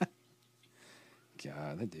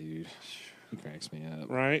 God, that dude. He cracks me up.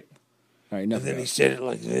 Right. All right, And nothing. then he else. said it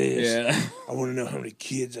like this. Yeah. I want to know how many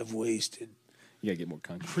kids I've wasted. You gotta get more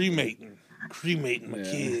country. Cremating my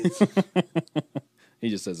Yeah. kids. He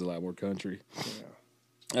just says a lot more country.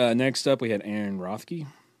 Next up, we had Aaron Rothke,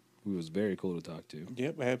 who was very cool to talk to.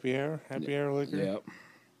 Yep. Happy hour liquor. Yep.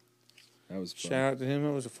 That was fun. Shout out to him.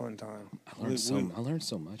 It was a fun time. I learned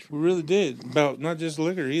so much from We really did about not just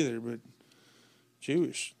liquor either, but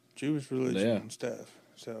Jewish religion Yeah. and stuff.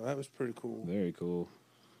 So that was pretty cool. Very cool.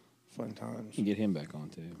 Fun times. You can get him back on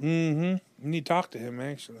too. Mm-hmm. You need to talk to him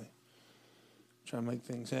actually. Try to make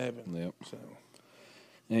things happen. Yep. So,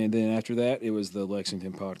 And then after that, it was the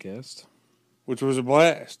Lexington podcast. which was a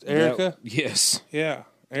blast. Erica, Yes. yeah, Talked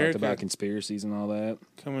Erica about conspiracies and all that.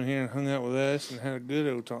 come in here and hung out with us and had a good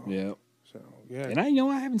old time. Yep. So yeah, And I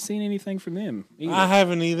haven't seen anything from them either. I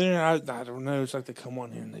haven't either. I don't know. It's like they come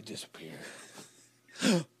on here and they disappear.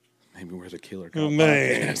 Maybe we're the killer Oh, cop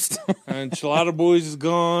man. podcast. Enchilada Boys is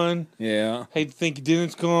gone. Yeah. Hate to Think You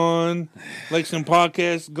Didn't's gone. Lexington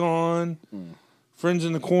Podcast is gone. Friends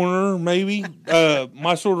in the Corner, maybe.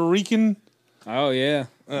 My Sort of Rican. Oh yeah.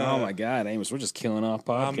 Oh my God, Amos, we're just killing off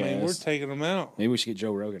podcasts. I mean, we're taking them out. Maybe we should get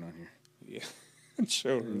Joe Rogan on here. Yeah.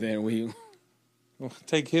 Sure. Then we.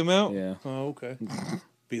 Take him out? Yeah. Oh, okay.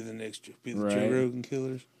 Be the next, be the Right. Joe Rogan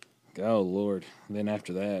killers. Oh Lord. Then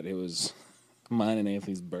after that, it was mine and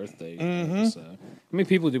Anthony's birthday. Mm-hmm. So, how many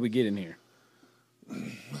people did we get in here?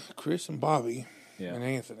 Chris and Bobby Yeah. and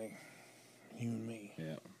Anthony. You and me.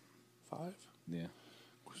 Yeah. 5? Yeah.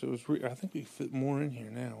 So it was I think we fit more in here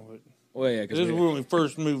now, but Well, yeah, this because is when we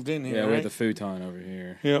first moved in here. yeah, we right? had the futon over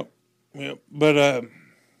here. Yep. But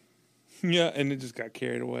yeah, and it just got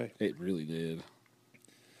carried away. It really did.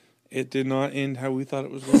 It did not end how we thought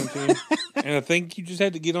it was going to. And I think you just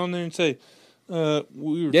had to get on there and say, we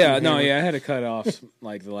were Yeah, too no, hammered. yeah, I had to cut off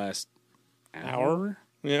like the last hour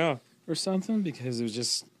Yeah. or something because it was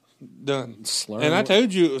just Done. slurring. And I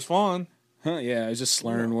told you it was fun. Huh, yeah, it was just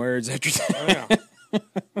slurring words after that. Yeah.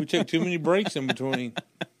 We took too many breaks in between.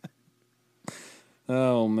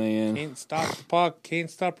 Oh man. Can't stop the pod. Can't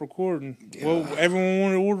stop recording. Well, everyone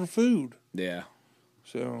wanted to order food, Yeah.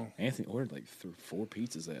 so Anthony ordered like 4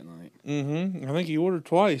 pizzas that night. I think he ordered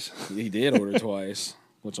twice. He did order twice,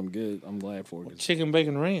 which I'm good. I'm glad for. Cause, Chicken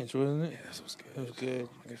bacon ranch, wasn't it? yeah, this was good. That was good.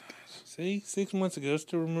 See, 6 months ago, I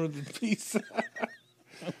still remember the pizza.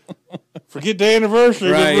 Forget the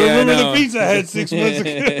anniversary, Right, but yeah, I remember know. the pizza I had 6 months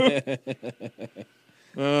ago.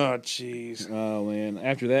 Oh, jeez. Oh man.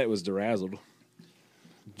 After that was Derazzled.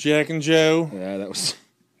 Jack and Joe. Yeah, that was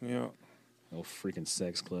Yeah. oh freaking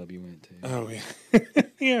sex club you went to. Oh, yeah.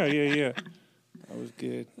 yeah. That was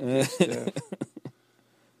good. Good stuff.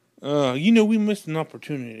 We missed an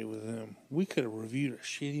opportunity with them. We could have reviewed a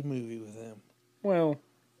shitty movie with them. Well,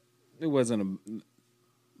 it wasn't a.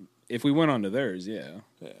 If we went on to theirs, yeah,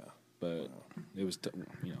 Yeah. but it was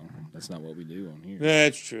that's not what we do on here.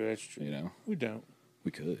 That's true. That's true. You know, We don't.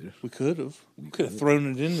 we could, We could have. We could have thrown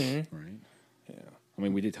it in there. right? Yeah. I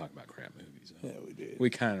mean, we did talk about crap movies. Though. Yeah, we did. We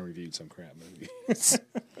kind of reviewed some crap movies.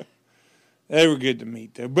 They were good to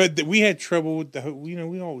meet, though. But we had trouble with the.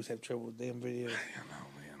 We always have trouble with damn videos.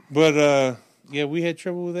 But yeah, we had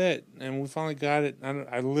trouble with that, and we finally got it.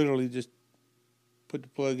 I literally just put the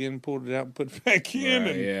plug in, pulled it out, and put it back in,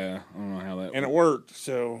 Right, and, yeah, I don't know how that. and it worked.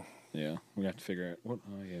 So Yeah, we have to figure out what.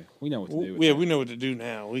 Oh yeah, we know what to do. With yeah, that. we know what to do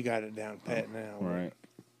now. We got it down pat now. Right.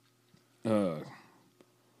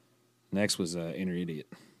 Next was Inner Idiot.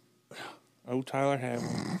 Oh, Tyler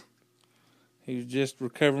Hammond. He was just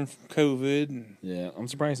recovering from COVID, and Yeah, I'm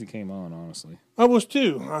surprised he came on. Honestly, I was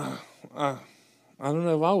too. I don't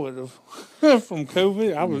know if I would have from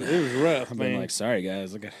COVID. It was rough, I've man. been like, sorry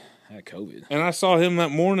guys, I had COVID. And I saw him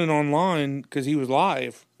that morning online because he was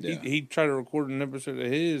live. Yeah. He tried to record an episode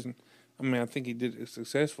of his, and I mean, I think he did it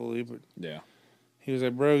successfully. But Yeah. he was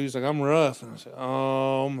like, "Bro," he's like, "I'm rough," and I said,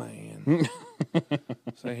 "Oh man."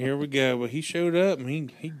 So here we go. But he showed up, and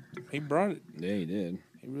he brought it. Yeah, he did.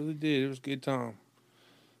 He really did. It was a good time.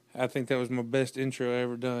 I think that was my best intro I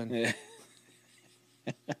ever done. Yeah.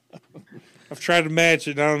 I've tried to match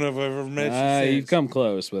it. I don't know if I've ever matched it. You've come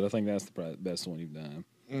close, but I think that's the best one you've done.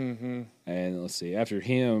 Mm-hmm. And let's see, after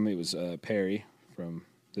him, it was Perry from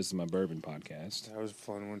This Is My Bourbon podcast. That was a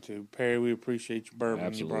fun one too, Perry. We appreciate your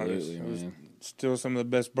bourbon you brought us. Absolutely, It was man. still some of the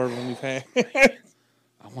best bourbon we've had.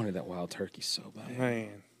 I wanted that wild turkey so bad.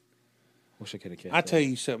 Man, Wish I could have kept. I'll tell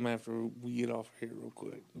you something after we get off here real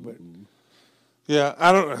quick. But yeah,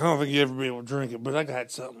 I don't think you ever be able to drink it, but I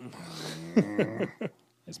got something.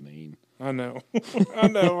 That's mean. I know. I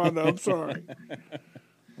know. I'm sorry.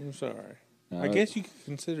 I'm sorry. I guess you could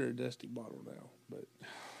consider a Dusty bottle now, but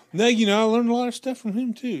no, I learned a lot of stuff from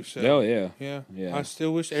him too. So Oh yeah. yeah. I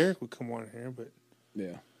still wish Eric would come on here, but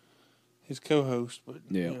Yeah. his co-host. But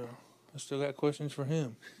Yeah. I still got questions for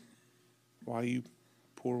him. Why you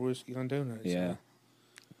pour whiskey on donuts? Yeah.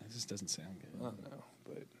 It just doesn't sound I good. don't know,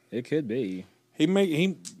 but It could be. he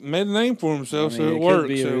made a name for himself, I mean, so it could worked.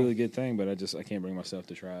 be a So really good thing, but I can't bring myself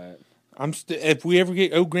to try it. if we ever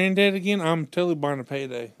get Granddad again, I'm totally buying a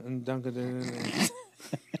Payday and dunking it in there.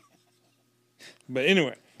 But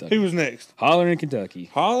anyway, who was next? Holler in Kentucky.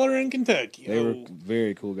 Holler in Kentucky. They were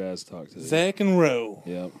very cool guys to talk to. Zach and Roe.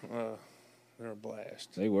 Yep. They're a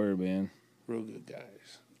blast. They were, man. Real good guys.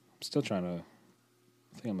 I'm still trying to.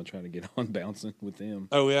 I think I'm gonna try to get on bouncing with them.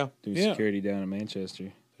 Oh yeah, Do yeah. security down in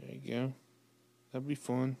Manchester. There you go. That'd be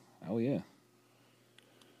fun. Oh yeah.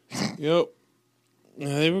 Yep.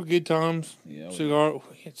 Yeah, they were good times. Yeah.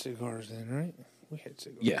 We had cigars then, right? We had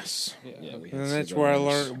cigars. Yes. Yeah. We had And that's where I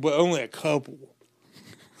cigars. learned, but only a couple.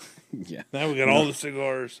 Yeah. Now we got all the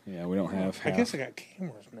cigars. Yeah. We don't have. I guess I got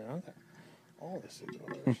cameras now. I got all the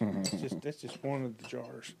cigars. That's just one of the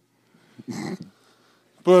jars.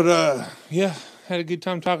 But yeah, had a good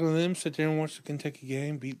time talking to them. Sit there and watch the Kentucky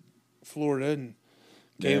game, beat Florida, and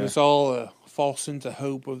gave us all a false sense of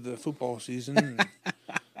hope of the football season.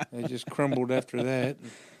 And they just crumbled after that.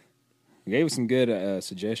 We gave us some good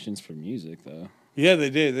suggestions for music, though. Yeah, they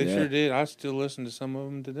did. They Yeah. sure did. I still listen to some of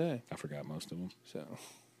them today. I forgot most of them. So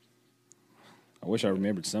I wish I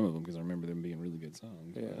remembered some of them because I remember them being really good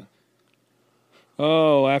songs. yeah,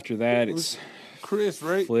 Oh, after that, it's Chris,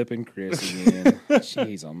 right? flipping Chris again.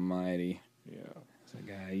 Jeez almighty. Yeah. Does that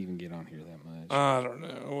guy even get on here that much? I don't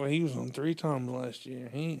know. Well, he was on 3 times last year.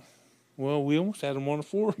 We almost had him on a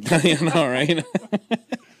 4th. I know, right?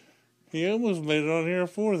 He almost made it on here a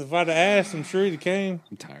 4th. If I'd have asked, I'm sure he'd have came.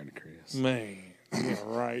 I'm tired of Chris. Man, yeah,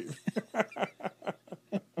 right.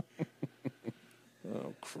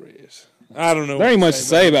 Oh, Chris. I don't know. There ain't much to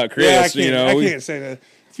say about Chris. Yeah, I can't, we- I can't say that.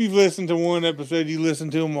 If you've listened to one episode, you listen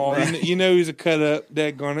to them all. Right. You know he's a cut up.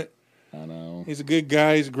 Daggone it. I know. He's a good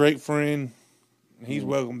guy. He's a great friend. He's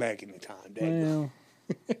welcome back anytime. Daggone.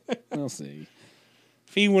 Well, we'll see.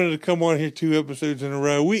 If he wanted to come on here 2 episodes in a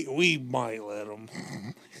row, we might let him.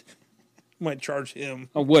 Might charge him.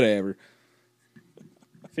 Oh, whatever.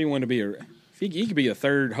 If he wanted to be he could be a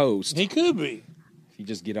third host. He could be. If he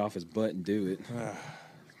just get off his butt and do it.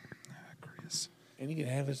 Chris. And he could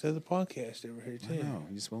have his other podcast over here, too. No,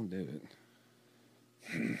 he just won't do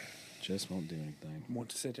it. Just won't do anything. Want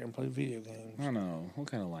to sit there and play video games. I know. What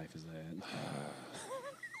kind of life is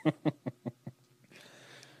that?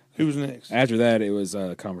 Who's next? After that, it was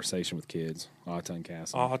a conversation with kids. Autumn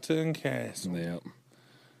Castle. Otta and Castle. Yep.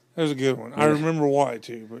 That was a good one. I remember why,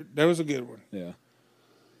 too, but that was a good one. Yeah.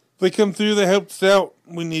 They come through. They helped us out.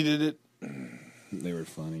 We needed it. They were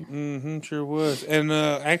funny. Mm-hmm, sure was. And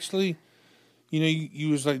actually, you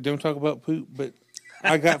was like, don't talk about poop, but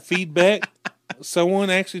I got feedback. Someone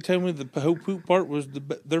actually told me the whole poop part was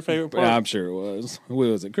their favorite part. I'm sure it was. Who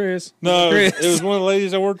was it? Chris? No, Chris. it was one of the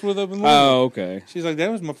ladies I worked with up in Louisville. Oh, okay. She's like,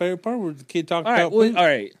 that was my favorite part where the kid talked All right. about Well, poop. all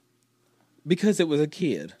right. Because it was a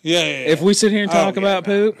kid. Yeah. If we sit here and talk Oh, about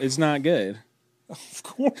yeah, poop, it's not good. Of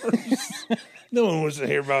course. No one wants to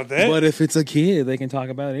hear about that. But if it's a kid, they can talk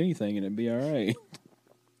about anything and it'd be all right.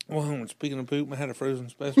 Well, speaking of poop, I had a frozen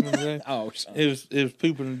specimen today. Oh, sorry. It was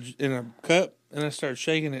poop in a cup, and I started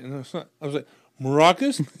shaking it, and I was like,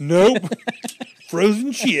 maracas? Nope.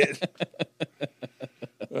 Frozen shit.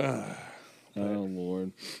 Oh,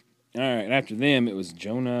 Lord. All right. And after them, it was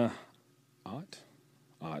Jonah Ott.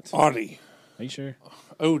 Audie. Are you sure?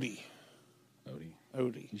 Odie.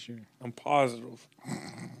 Odie. You sure? I'm positive.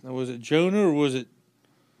 Now, was it Jonah or was it...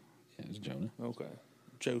 Yeah, it was Jonah. Okay.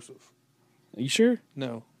 Joseph. Are you sure?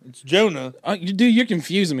 No. It's Jonah. You're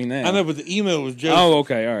confusing me now. I know, but the email was Joseph. Oh,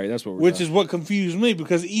 okay. All right. That's what we're Which talking. is what confused me,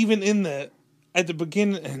 because even at the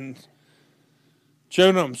beginning, and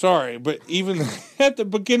Jonah, I'm sorry, but even at the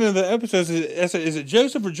beginning of the episode, I said, is it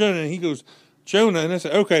Joseph or Jonah? And he goes, Jonah. And I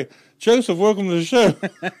said, okay, Joseph, welcome to the show.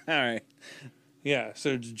 All right. Yeah,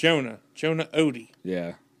 so it's Jonah Odie.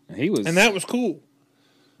 Yeah. And that was cool.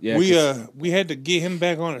 Yeah. We had to get him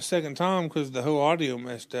back on a second time because the whole audio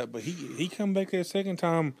messed up, but he come back that second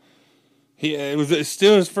time. It's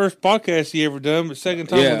still his first podcast he ever done, but second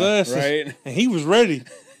time with us. Right. And he was ready.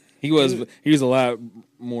 He was a lot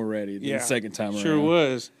more ready than the second time around. Sure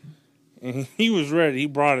was. And he was ready. He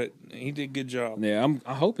brought it. He did a good job. Yeah,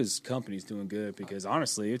 I hope his company's doing good because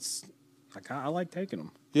honestly, it's I like taking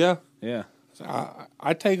them. Yeah. Yeah,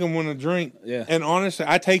 I take them when I drink. Yeah. And honestly,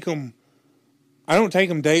 I don't take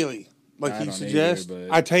them daily like I he don't suggests. either,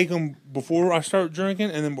 but- I take them before I start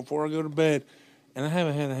drinking and then before I go to bed. And I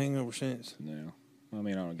haven't had a hangover since. no. I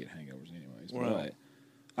mean, I don't get hangovers anyways. Well. But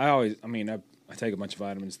I take a bunch of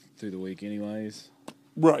vitamins through the week anyways,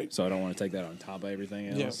 Right. so I don't want to take that on top of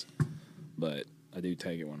everything else. But I do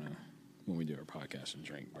take it when we do our podcast and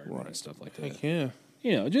drink bourbon and stuff like that. Heck yeah.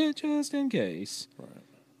 You know, just in case. Right.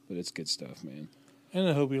 But it's good stuff, man. And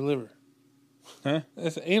I hope your liver. Huh?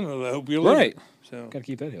 And I hope your liver. Right. So. Got to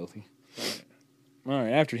keep that healthy. All right.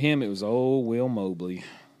 After him, it was old Will Mobley.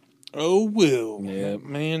 Oh, Will. Yeah. That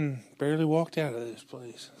man barely walked out of this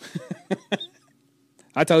place.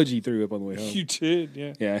 I told you he threw up on the way home. You did,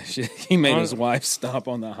 yeah. Yeah, he made his wife stop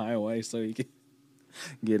on the highway so he could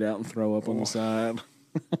get out and throw up on the side.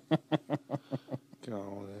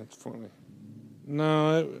 God, that's funny.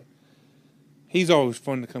 No, he's always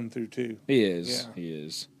fun to come through, too. He is. Yeah. He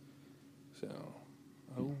is. So,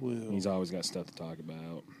 oh, Will. He's always got stuff to talk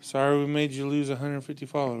about. Sorry we made you lose 150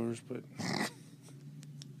 followers, but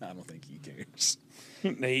I don't think he cares.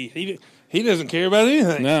 he doesn't care about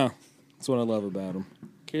anything. No, that's what I love about him.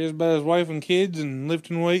 Cares about his wife and kids and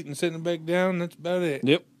lifting weight and sitting it back down. That's about it.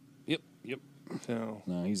 Yep. So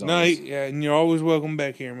No, he's no, always yeah, and you're always welcome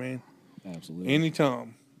back here, man. absolutely.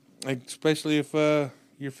 Anytime, like, especially if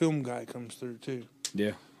your film guy comes through too.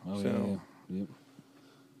 Yeah. Oh So- yeah. Yep.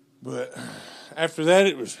 But after that,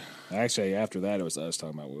 it was Actually, after that, it was us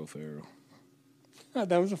talking about Will Ferrell. that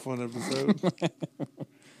was a fun episode.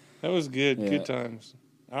 That was good. Yeah. Good times.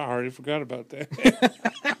 I already forgot about that.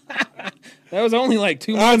 That was only like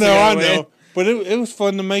 2 I months know, ago. I man. know. But it was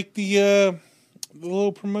fun to make the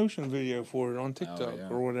little promotion video for it on TikTok yeah.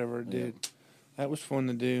 or whatever it Yeah. did. That was fun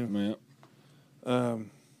to do. Yeah.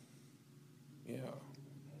 Yeah.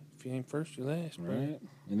 If you ain't first, you last, bro. Right.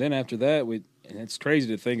 And then after that, and it's crazy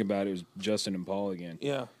to think about, it was Justin and Paul again.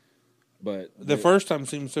 Yeah. But The first time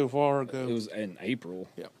seemed so far ago. it was in April.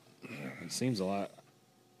 Yeah. It seems a lot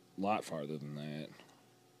farther than that.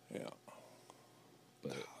 Yeah.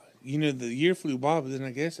 But You know, the year flew by, but then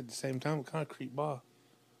I guess at the same time it kind of creeped by.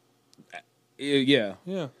 yeah,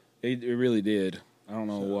 Yeah. it really did. I don't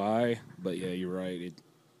know why, but yeah, you're right. It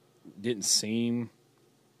didn't seem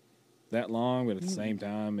that long, but at the same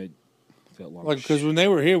time, it felt long. Like, because when they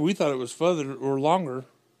were here, we thought it was further or longer.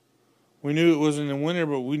 We knew it was in the winter,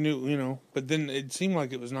 but we knew, but then it seemed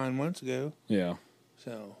like it was 9 months ago. Yeah.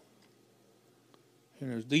 So, who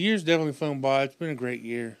knows? The year's definitely flown by. It's been a great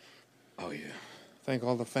year. Oh yeah. Thank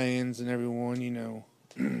all the fans and everyone,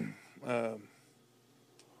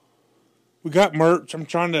 we got merch. I'm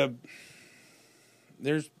trying to,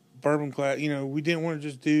 there's bourbon class, we didn't want to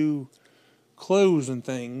just do clothes and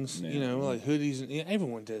things, Yeah. like hoodies. And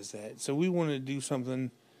everyone does that. So we wanted to do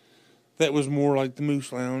something that was more like the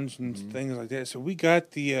Moose Lounge and things like that. So we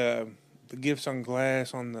got the gifts on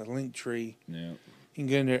glass on the link tree. Yeah. You can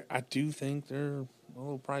get in there. I do think they're a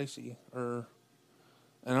little pricey, and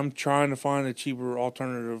I'm trying to find a cheaper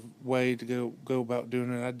alternative way to go about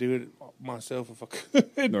doing it. I'd do it myself if I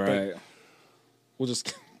could. Right.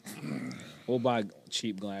 We'll buy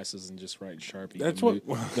cheap glasses and just write Sharpie. That's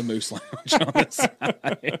the Moose Lounge on the side.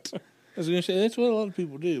 I was going to say, that's what a lot of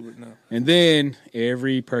people do, but no. And then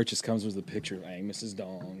every purchase comes with a picture of Agnes's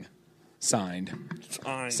dong, signed.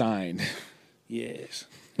 Signed. Yes.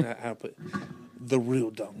 I'll put the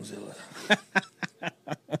real Dongzilla.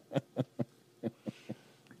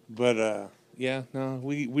 But, yeah, no,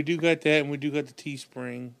 we do got that, and we do got the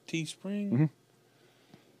Teespring. Mm-hmm.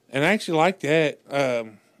 And I actually like that.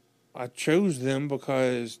 I chose them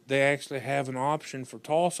because they actually have an option for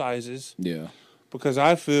tall sizes. Yeah. Because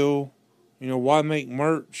I feel, why make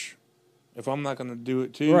merch if I'm not going to do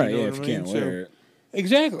it too? Right, You know yeah, what if I you mean? can't wear it.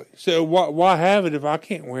 Exactly. So why have it if I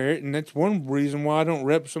can't wear it? And that's one reason why I don't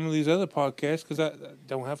rep some of these other podcasts, because I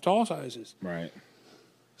don't have tall sizes. Right.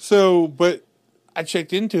 So, but I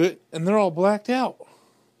checked into it, and they're all blacked out.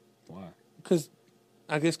 Why? Because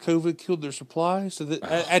I guess COVID killed their supply. So that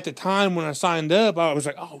at the time when I signed up, I was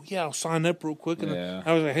like, oh, yeah, I'll sign up real quick. And Yeah.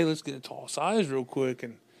 I was like, hey, let's get a tall size real quick.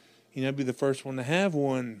 And, be the first one to have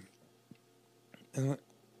one. And like,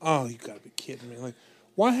 oh, you got to be kidding me. Like,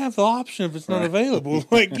 why have the option if it's not available?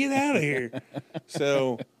 Like, get out of here.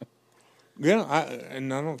 So, yeah, I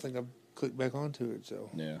don't think I've clicked back onto it. So,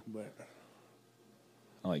 Yeah. but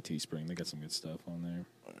I like Teespring. They got some good stuff on there.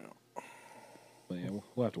 But yeah,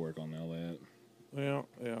 we'll have to work on all that. well,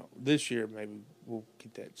 yeah, this year maybe we'll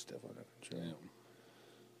get that stuff under control. Yeah.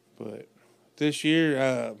 But this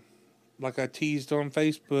year, like I teased on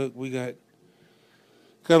Facebook, we got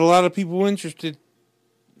a lot of people interested.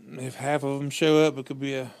 If half of them show up, it could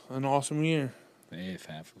be an awesome year. If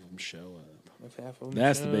half of them show up. If half of them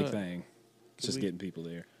That's show the big up, thing. It's just getting people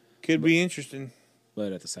there. Could be interesting.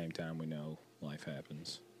 But at the same time, we know life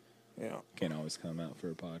happens. Yeah. Can't always come out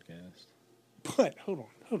for a podcast. But, hold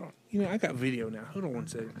on. You know, I got video now. Hold on one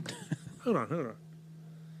second. hold on.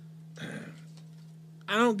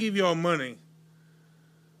 I don't give y'all money,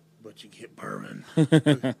 but you get bourbon. Look at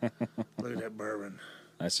that bourbon.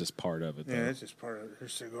 That's just part of it, though. Yeah, that's just part of it.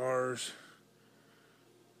 There's cigars.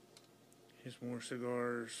 Here's more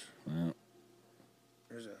cigars. Well,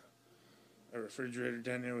 There's a refrigerator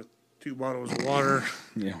down there with 2 bottles of water.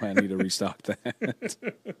 yeah, I need to restock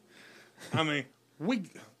that. I mean, we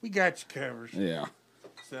got you covered. Yeah.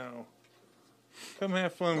 So, come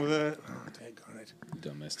have fun with that. Oh, daggone it. You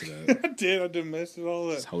done messed it up. I did messed it all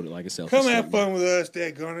up. Just hold it like a selfie Come stick. have fun with us,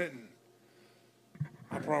 daggone it. And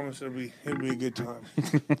I promise it'll be a good time.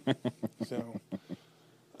 So,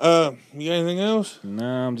 you got anything else? No,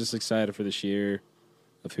 I'm just excited for this year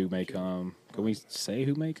of who may come. Can we say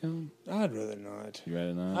who may come? I'd rather not. You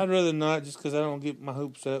rather not? I'd rather not, just because I don't get my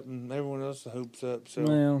hopes up and everyone else's hopes up. So,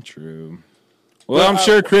 Well, true. Well, I'm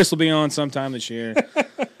sure Chris will be on sometime this year.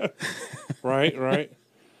 right.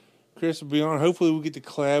 Chris will be on. Hopefully, we'll get to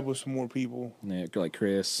collab with some more people. Yeah, like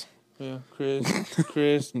Chris. Yeah,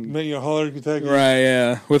 Chris, maybe a Holler, Kentucky. Right,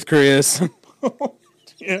 yeah, with Chris.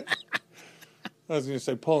 Yeah. I was going to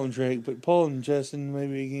say Paul and Drake, but Paul and Justin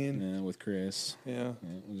maybe again. Yeah, with Chris. Yeah.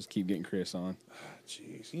 We'll just keep getting Chris on.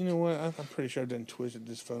 Jeez. You know what? I'm pretty sure I've done twisted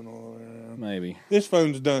this phone all the way around. Maybe. This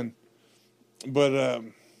phone's done. But,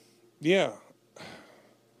 yeah.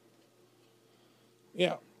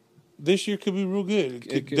 Yeah. This year could be real good.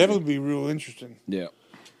 It could definitely be real interesting. Yeah,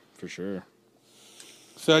 for sure.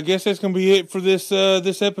 So I guess that's going to be it for this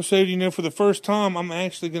episode. You know, for the first time, I'm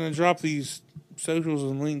actually going to drop these socials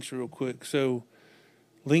and links real quick. So,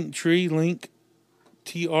 Linktree,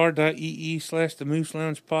 linktr.ee/the Moose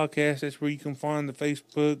Lounge Podcast. That's where you can find the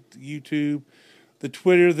Facebook, the YouTube, the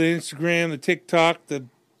Twitter, the Instagram, the TikTok, the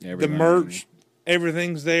merch.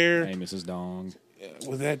 Everything's there. Amos's dong.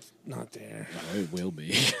 Well, that's not there. No, it will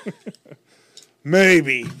be.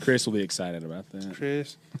 Maybe. Chris will be excited about that.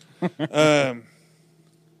 Chris.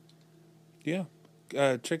 Yeah.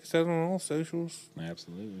 Check us out on all socials.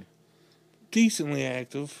 Absolutely. Decently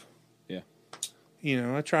active. Yeah. You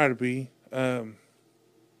know, I try to be.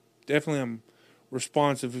 Definitely I'm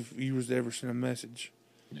responsive if you was to ever send a message.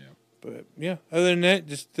 Yeah. But, yeah, other than that,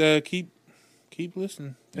 just keep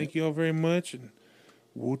listening. Thank you all very much, and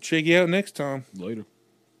we'll check you out next time. Later.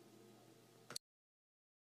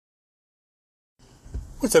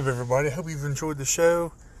 What's up, everybody? Hope you've enjoyed the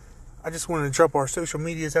show. I just wanted to drop our social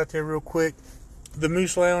medias out there real quick. The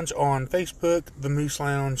Moose Lounge on Facebook, The Moose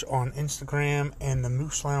Lounge on Instagram, and The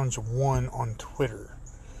Moose Lounge 1 on Twitter.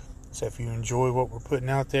 So if you enjoy what we're putting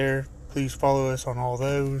out there, please follow us on all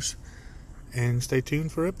those, and stay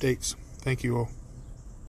tuned for updates. Thank you all.